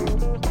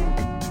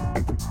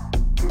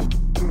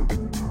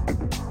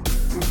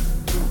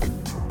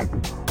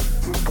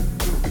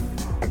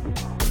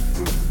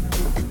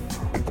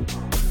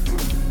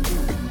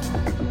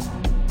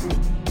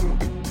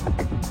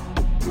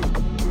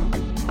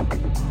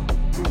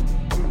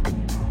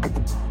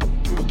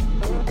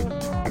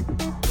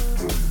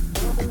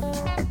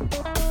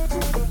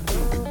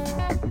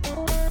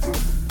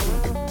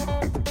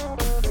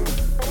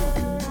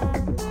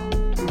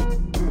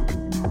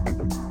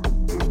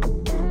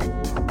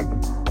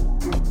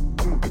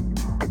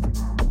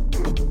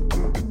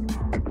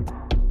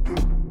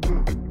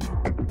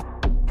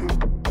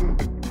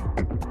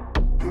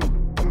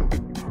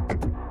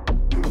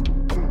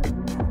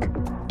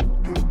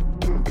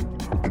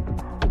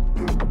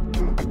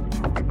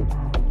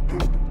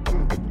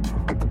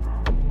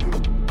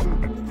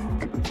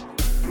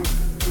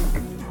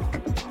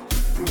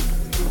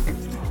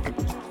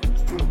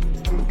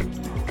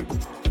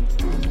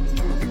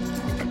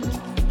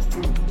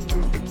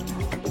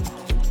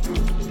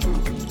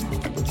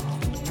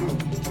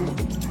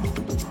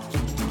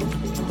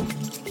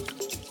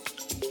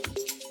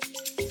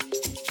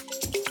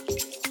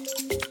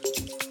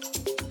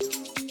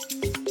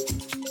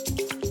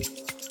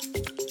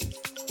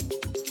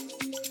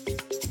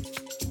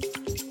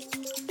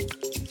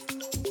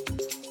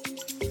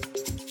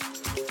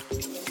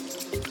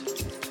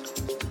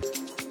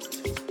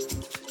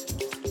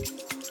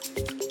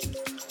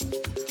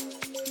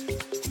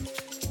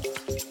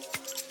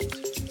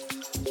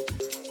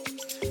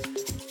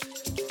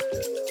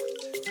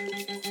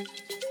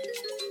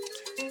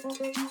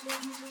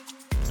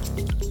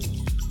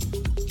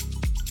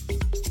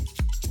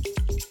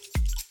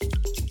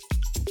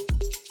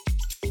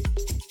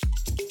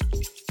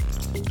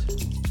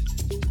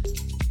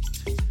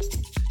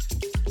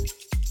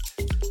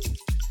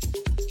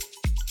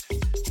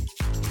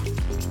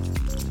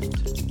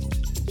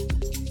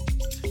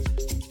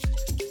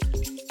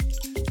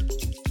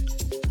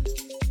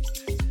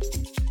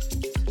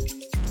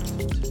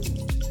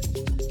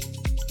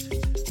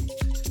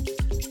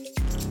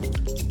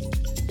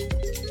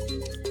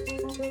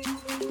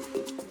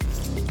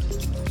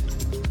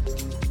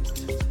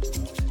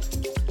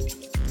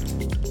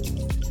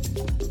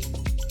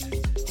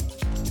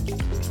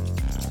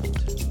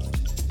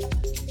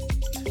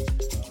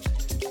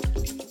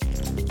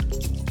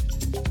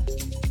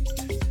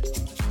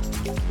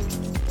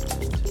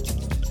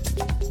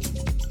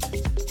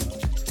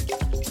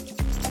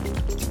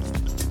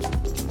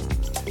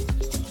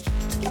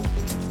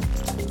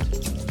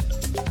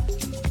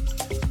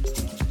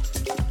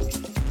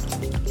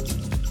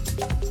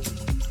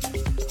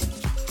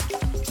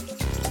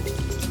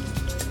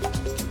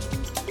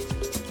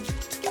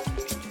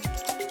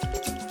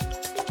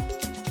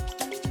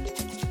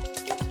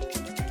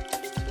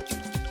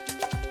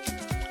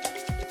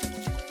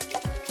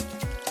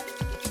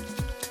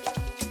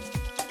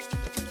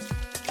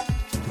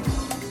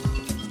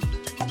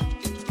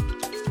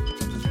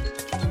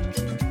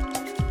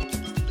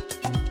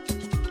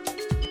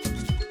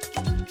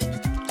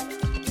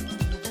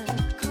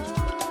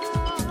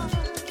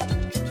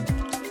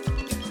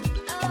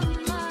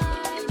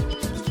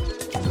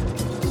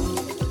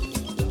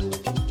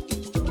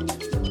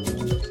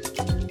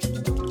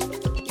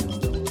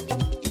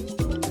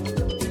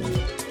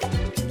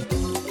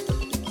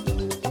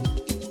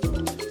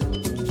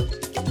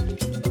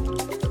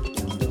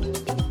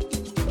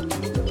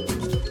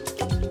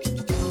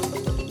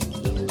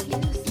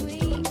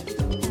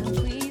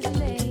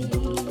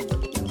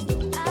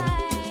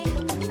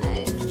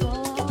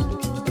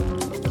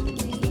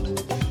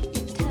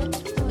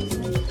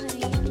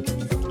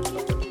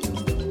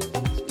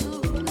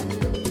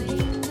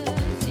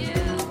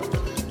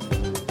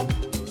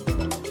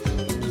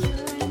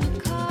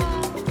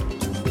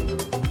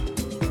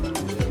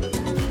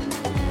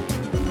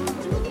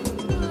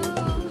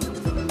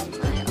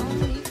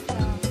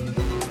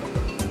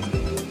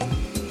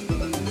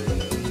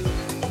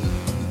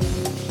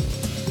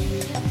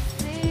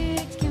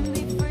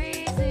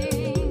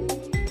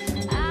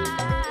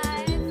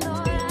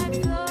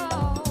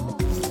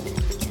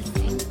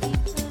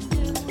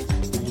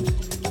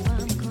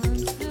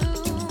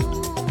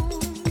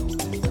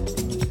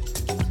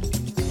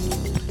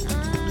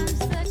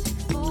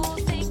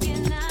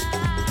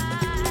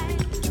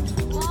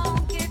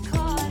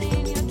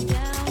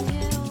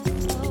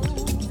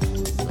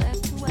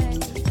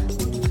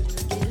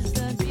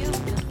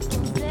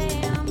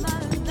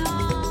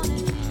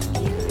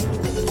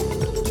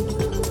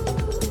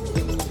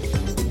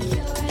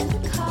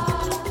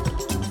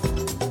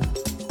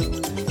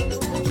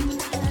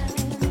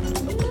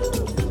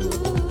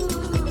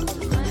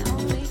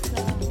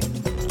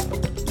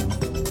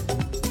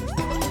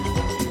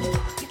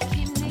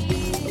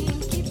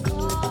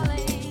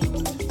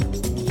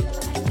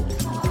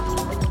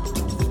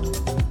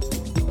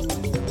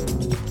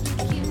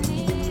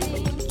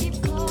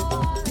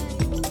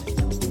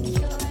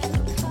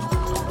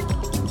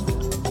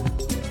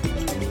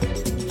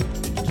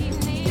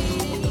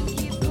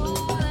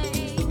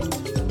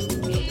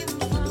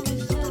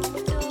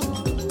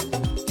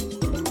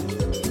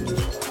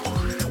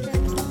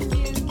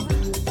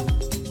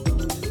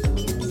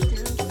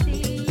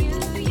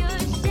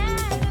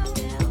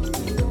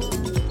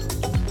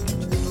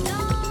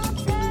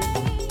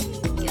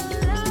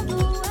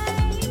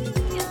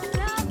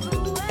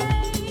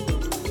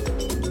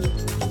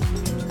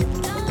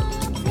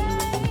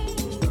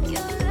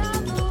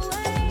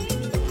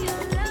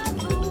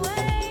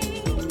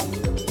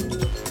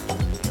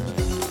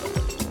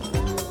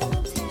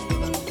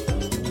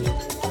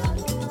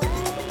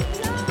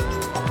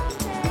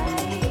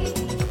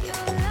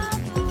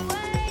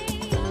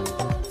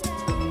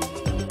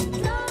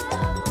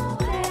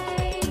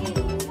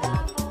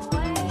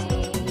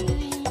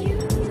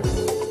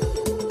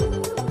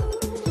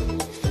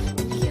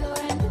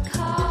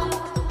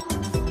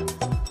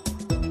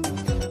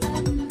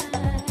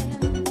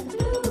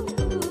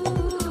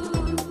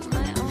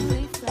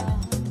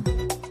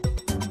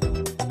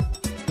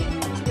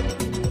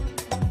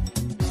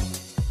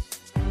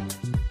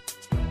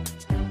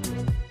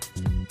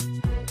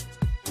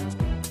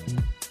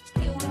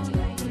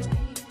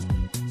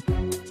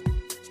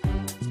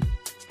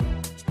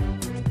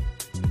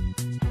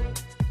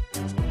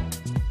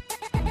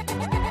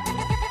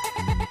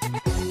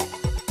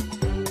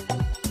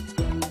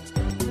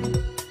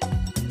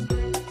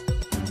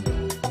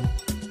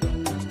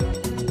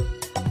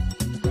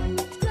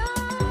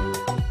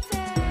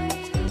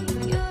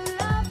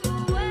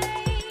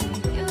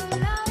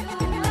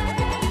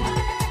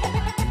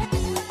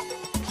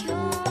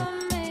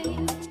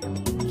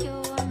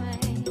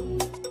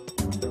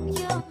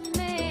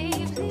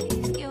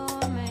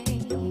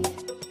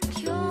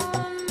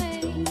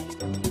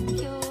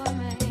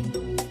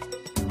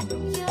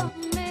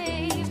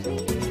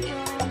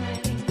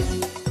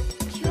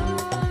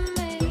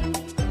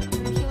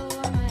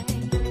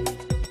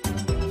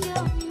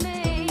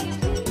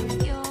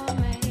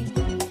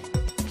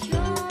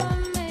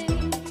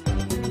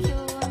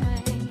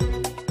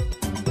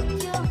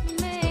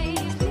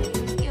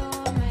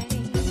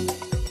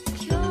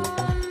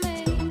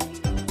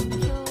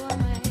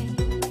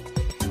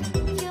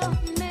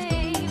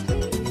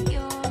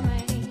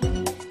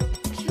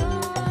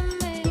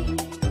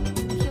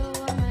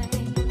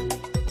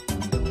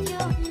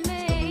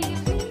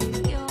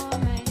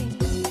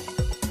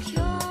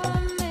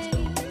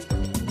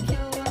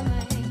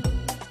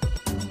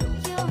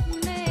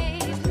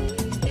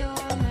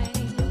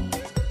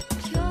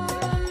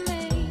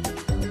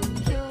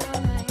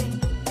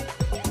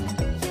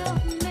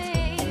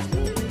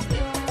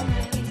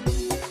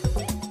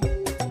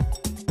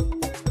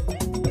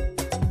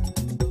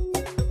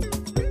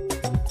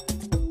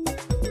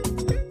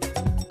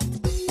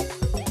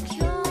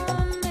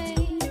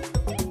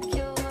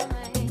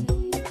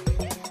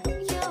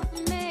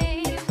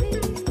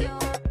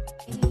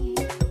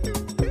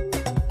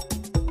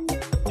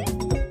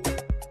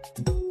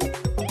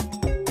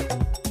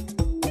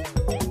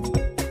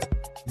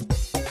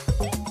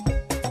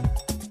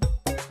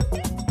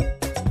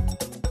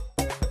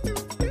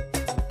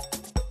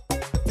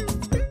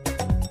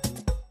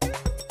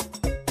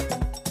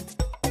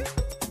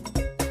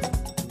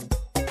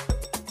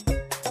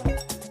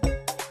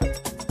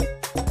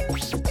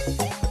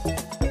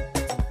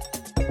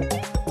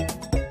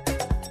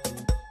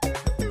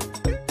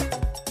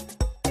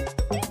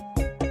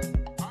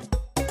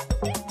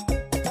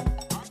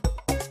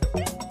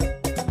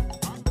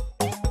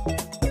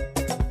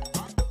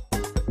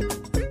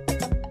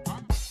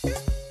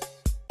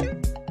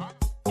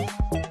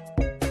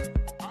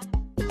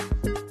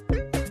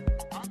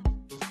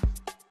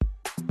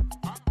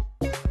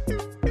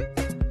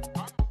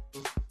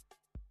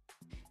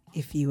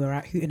 if you were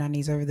at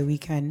Hootenannies over the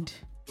weekend,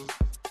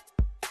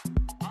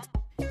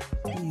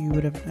 you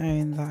would have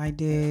known that I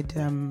did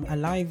a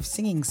live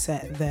singing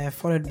set there,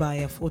 followed by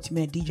a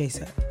 40-minute DJ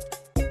set.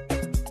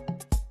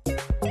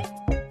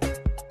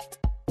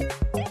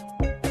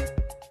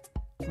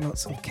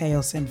 Lots of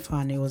chaos and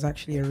fun. It was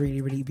actually a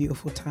really, really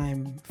beautiful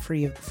time.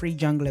 Free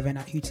jungle event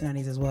at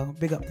Hootenannies as well.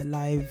 Big up the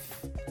live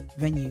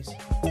venues.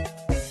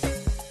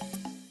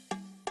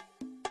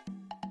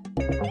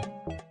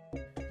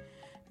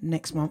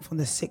 Next month, on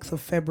the 6th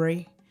of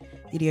February,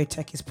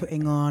 Idiotech is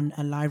putting on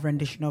a live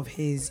rendition of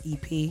his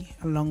EP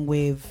along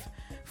with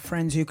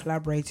friends who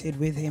collaborated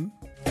with him,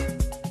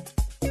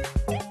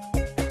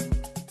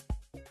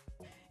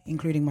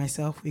 including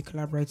myself. We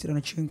collaborated on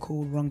a tune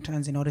called Wrong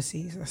Turns in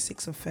Odyssey. So that's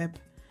 6th of Feb.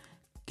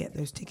 Get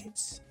those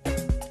tickets.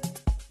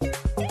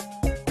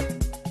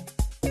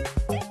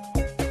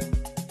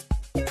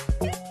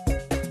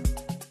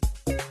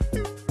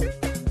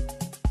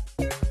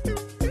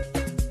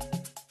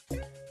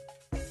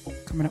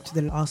 Coming up to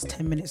the last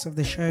 10 minutes of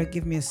the show,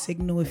 give me a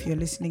signal if you're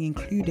listening,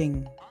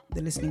 including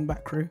the listening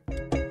back crew.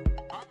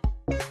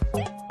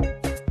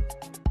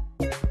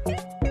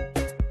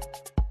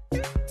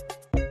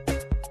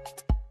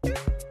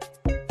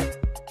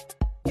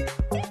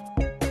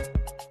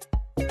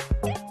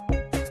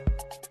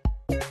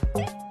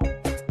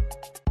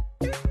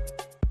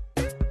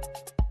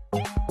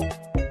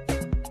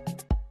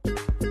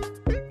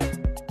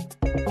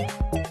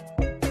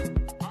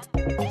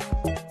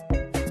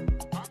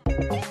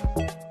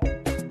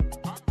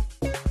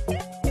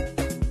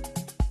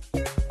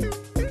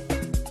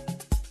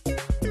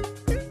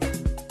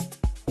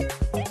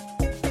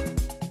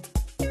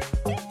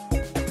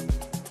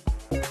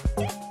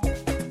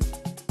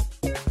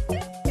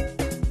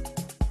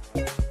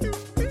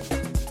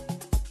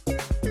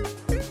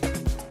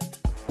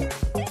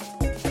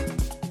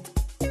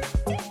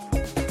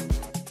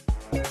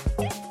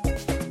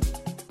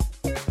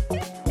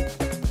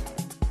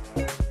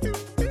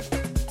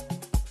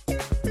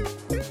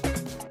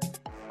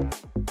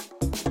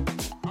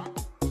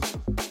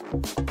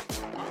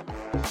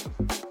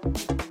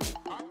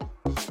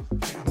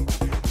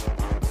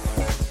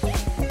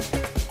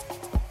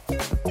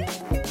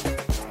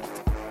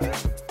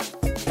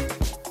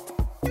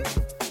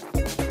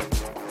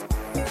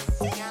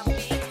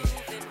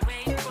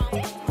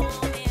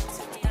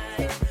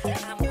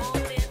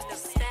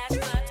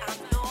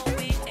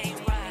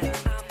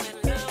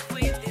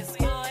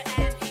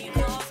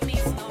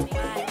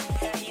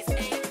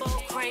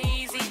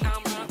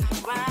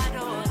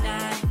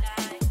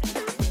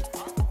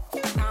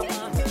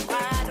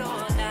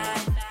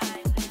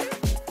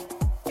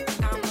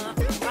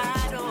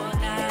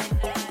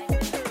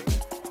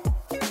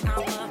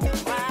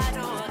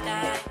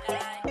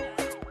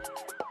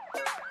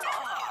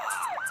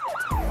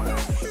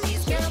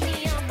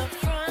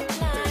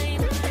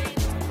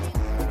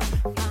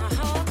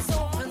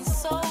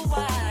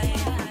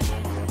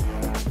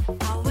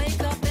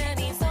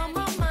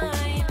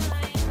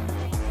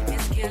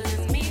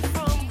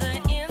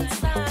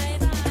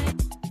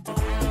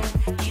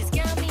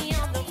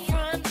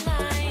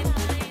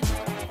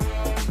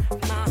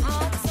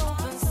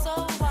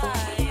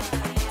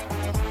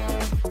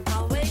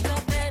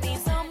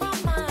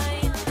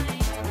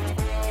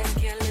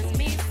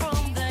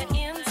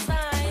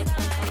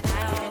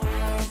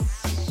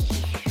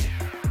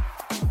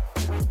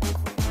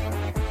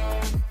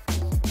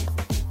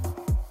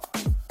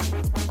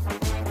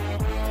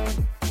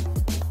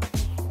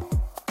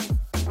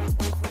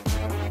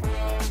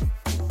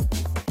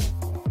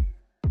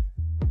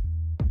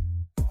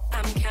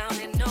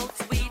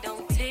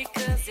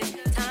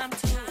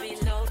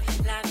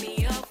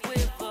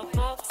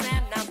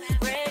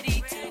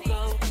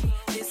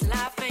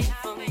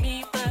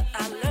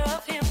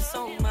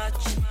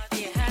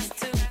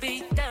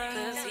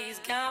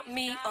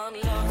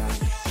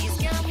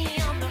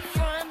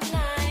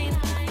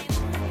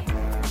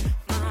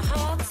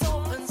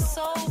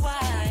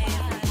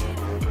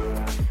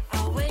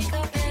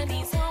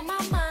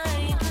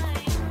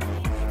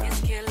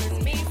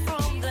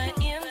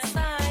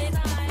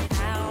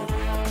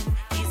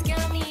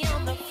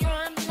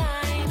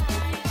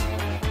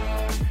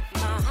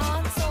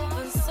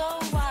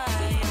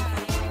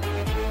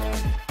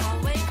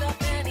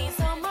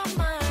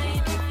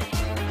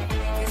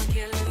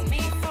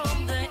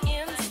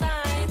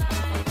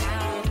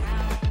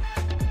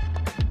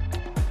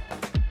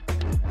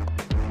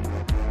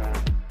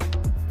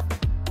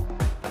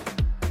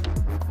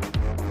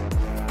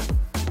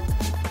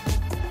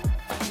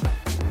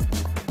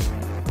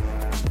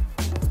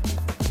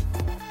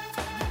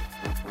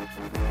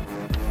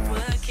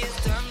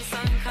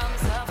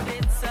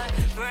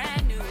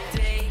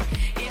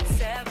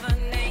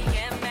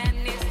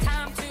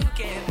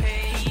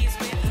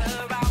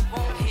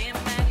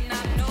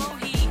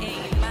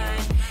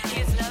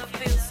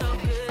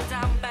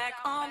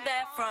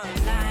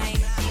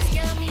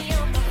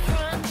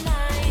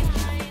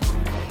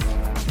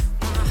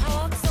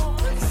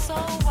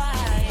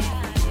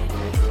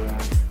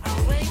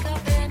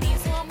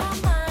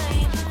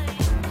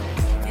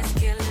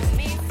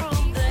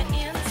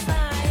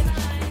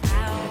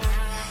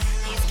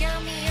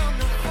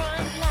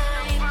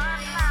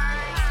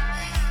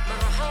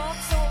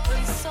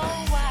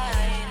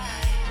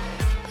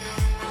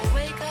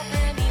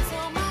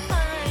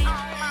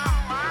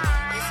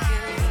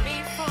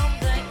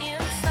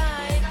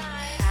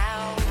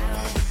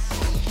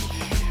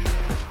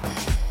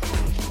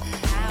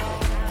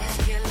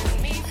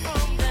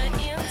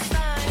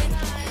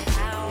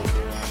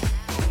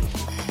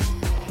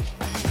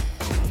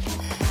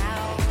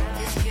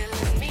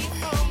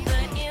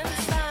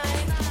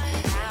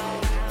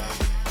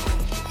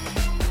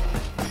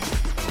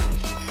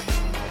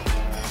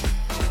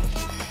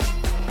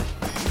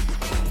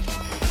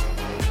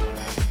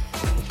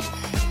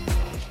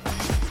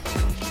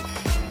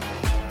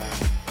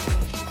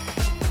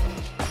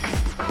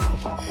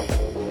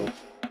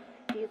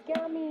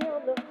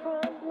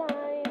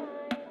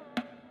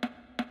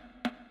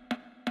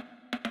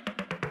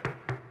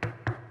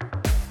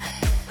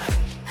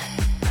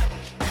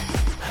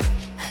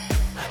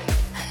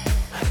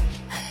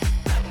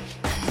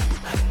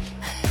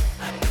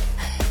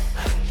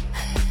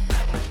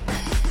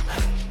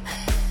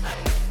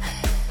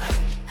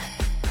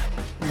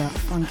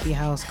 funky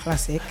house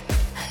classic.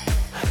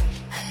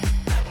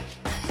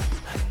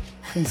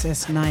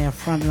 Princess Naya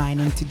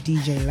frontline into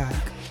DJ Lag.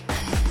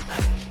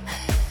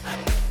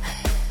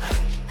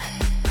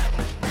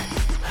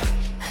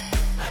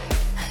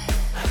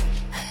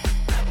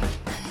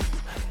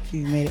 If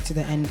you made it to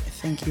the end,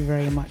 thank you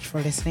very much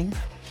for listening.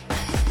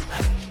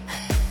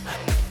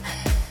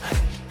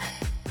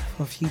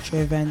 For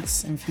future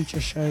events and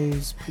future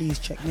shows, please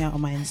check me out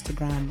on my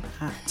Instagram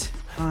at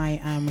I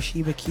am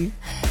Sheba Q.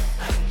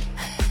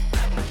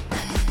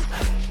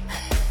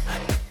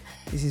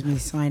 This is me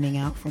signing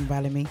out from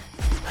Bellamy.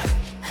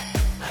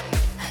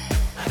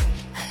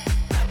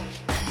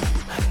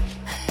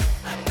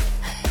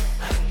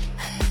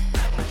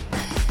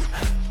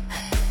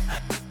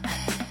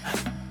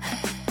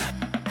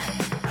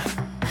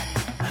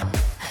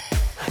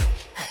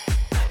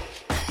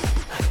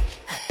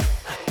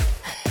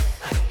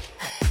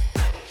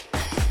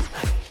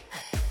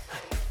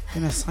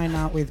 Gonna sign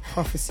out with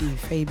Prophecy,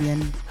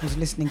 Fabian. I was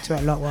listening to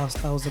it a lot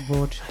whilst I was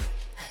abroad.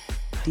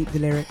 Deep the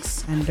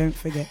lyrics, and don't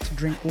forget to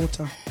drink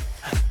water.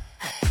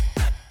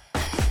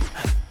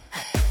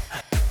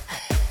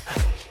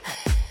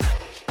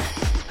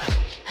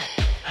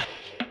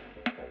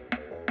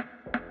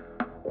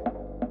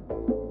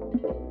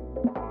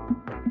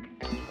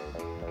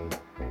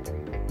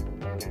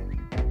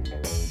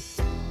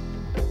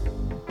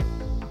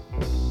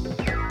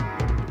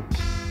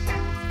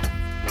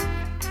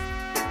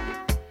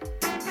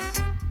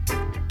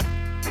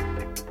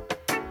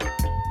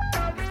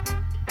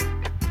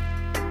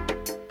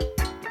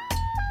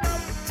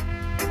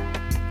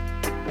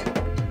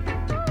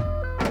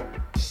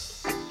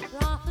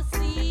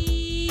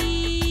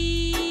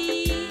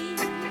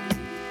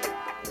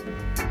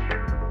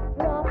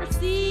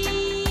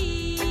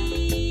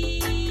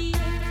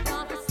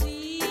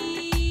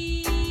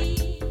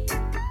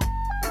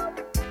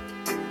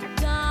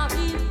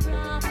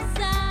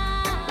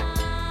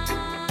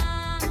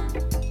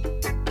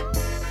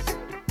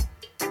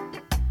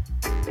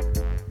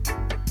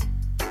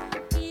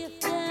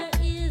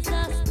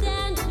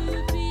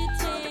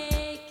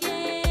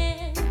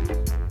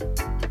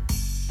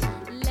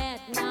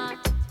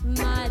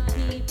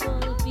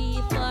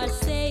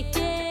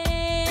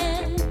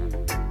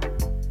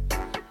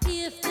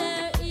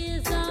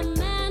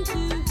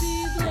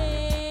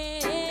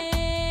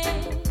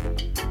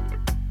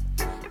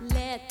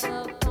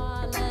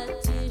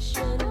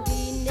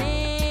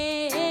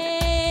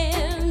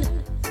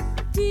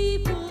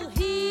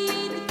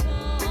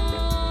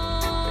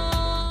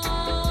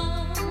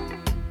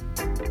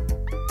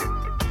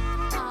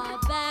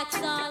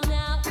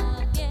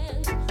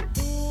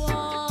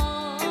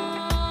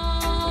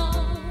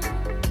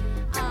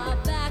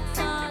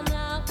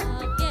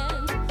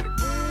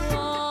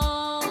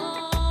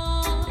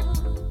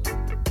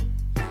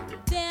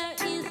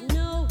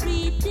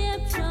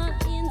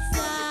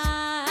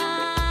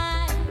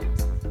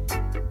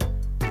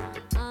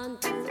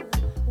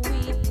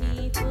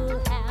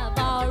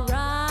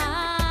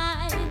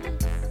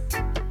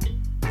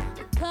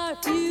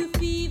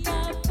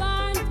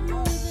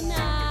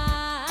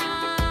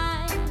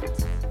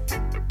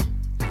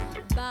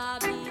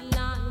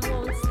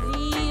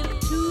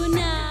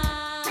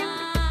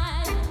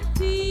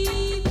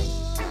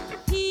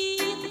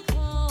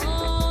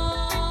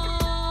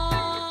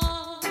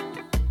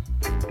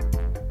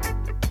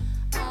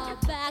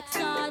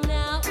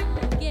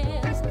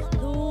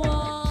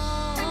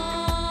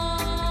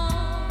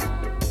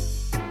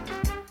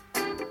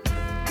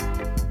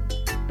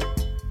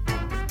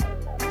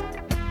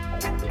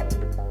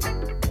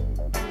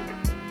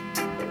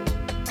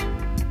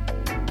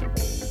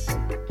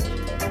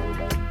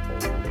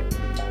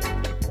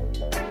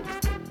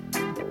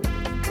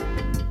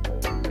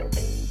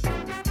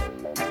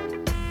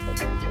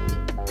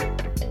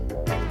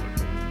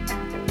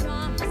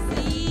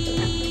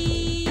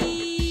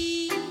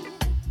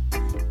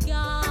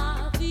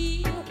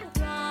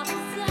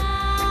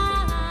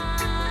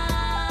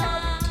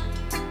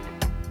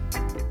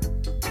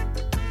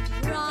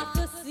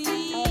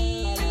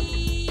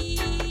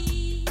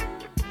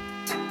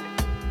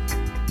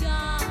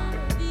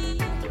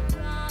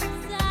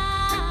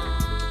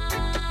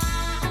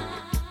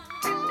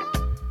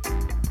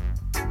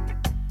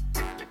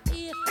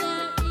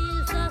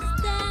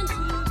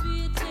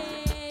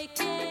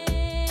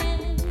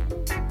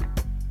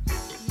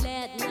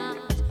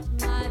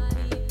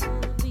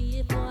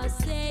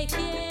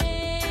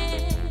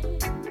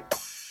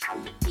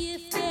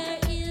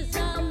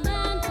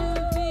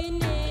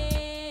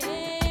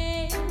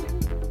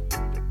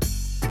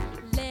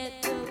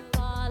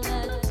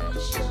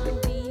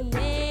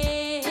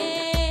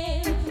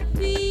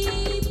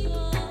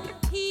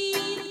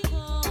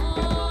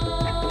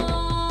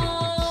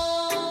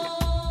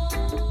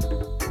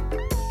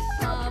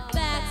 Our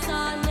backs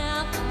are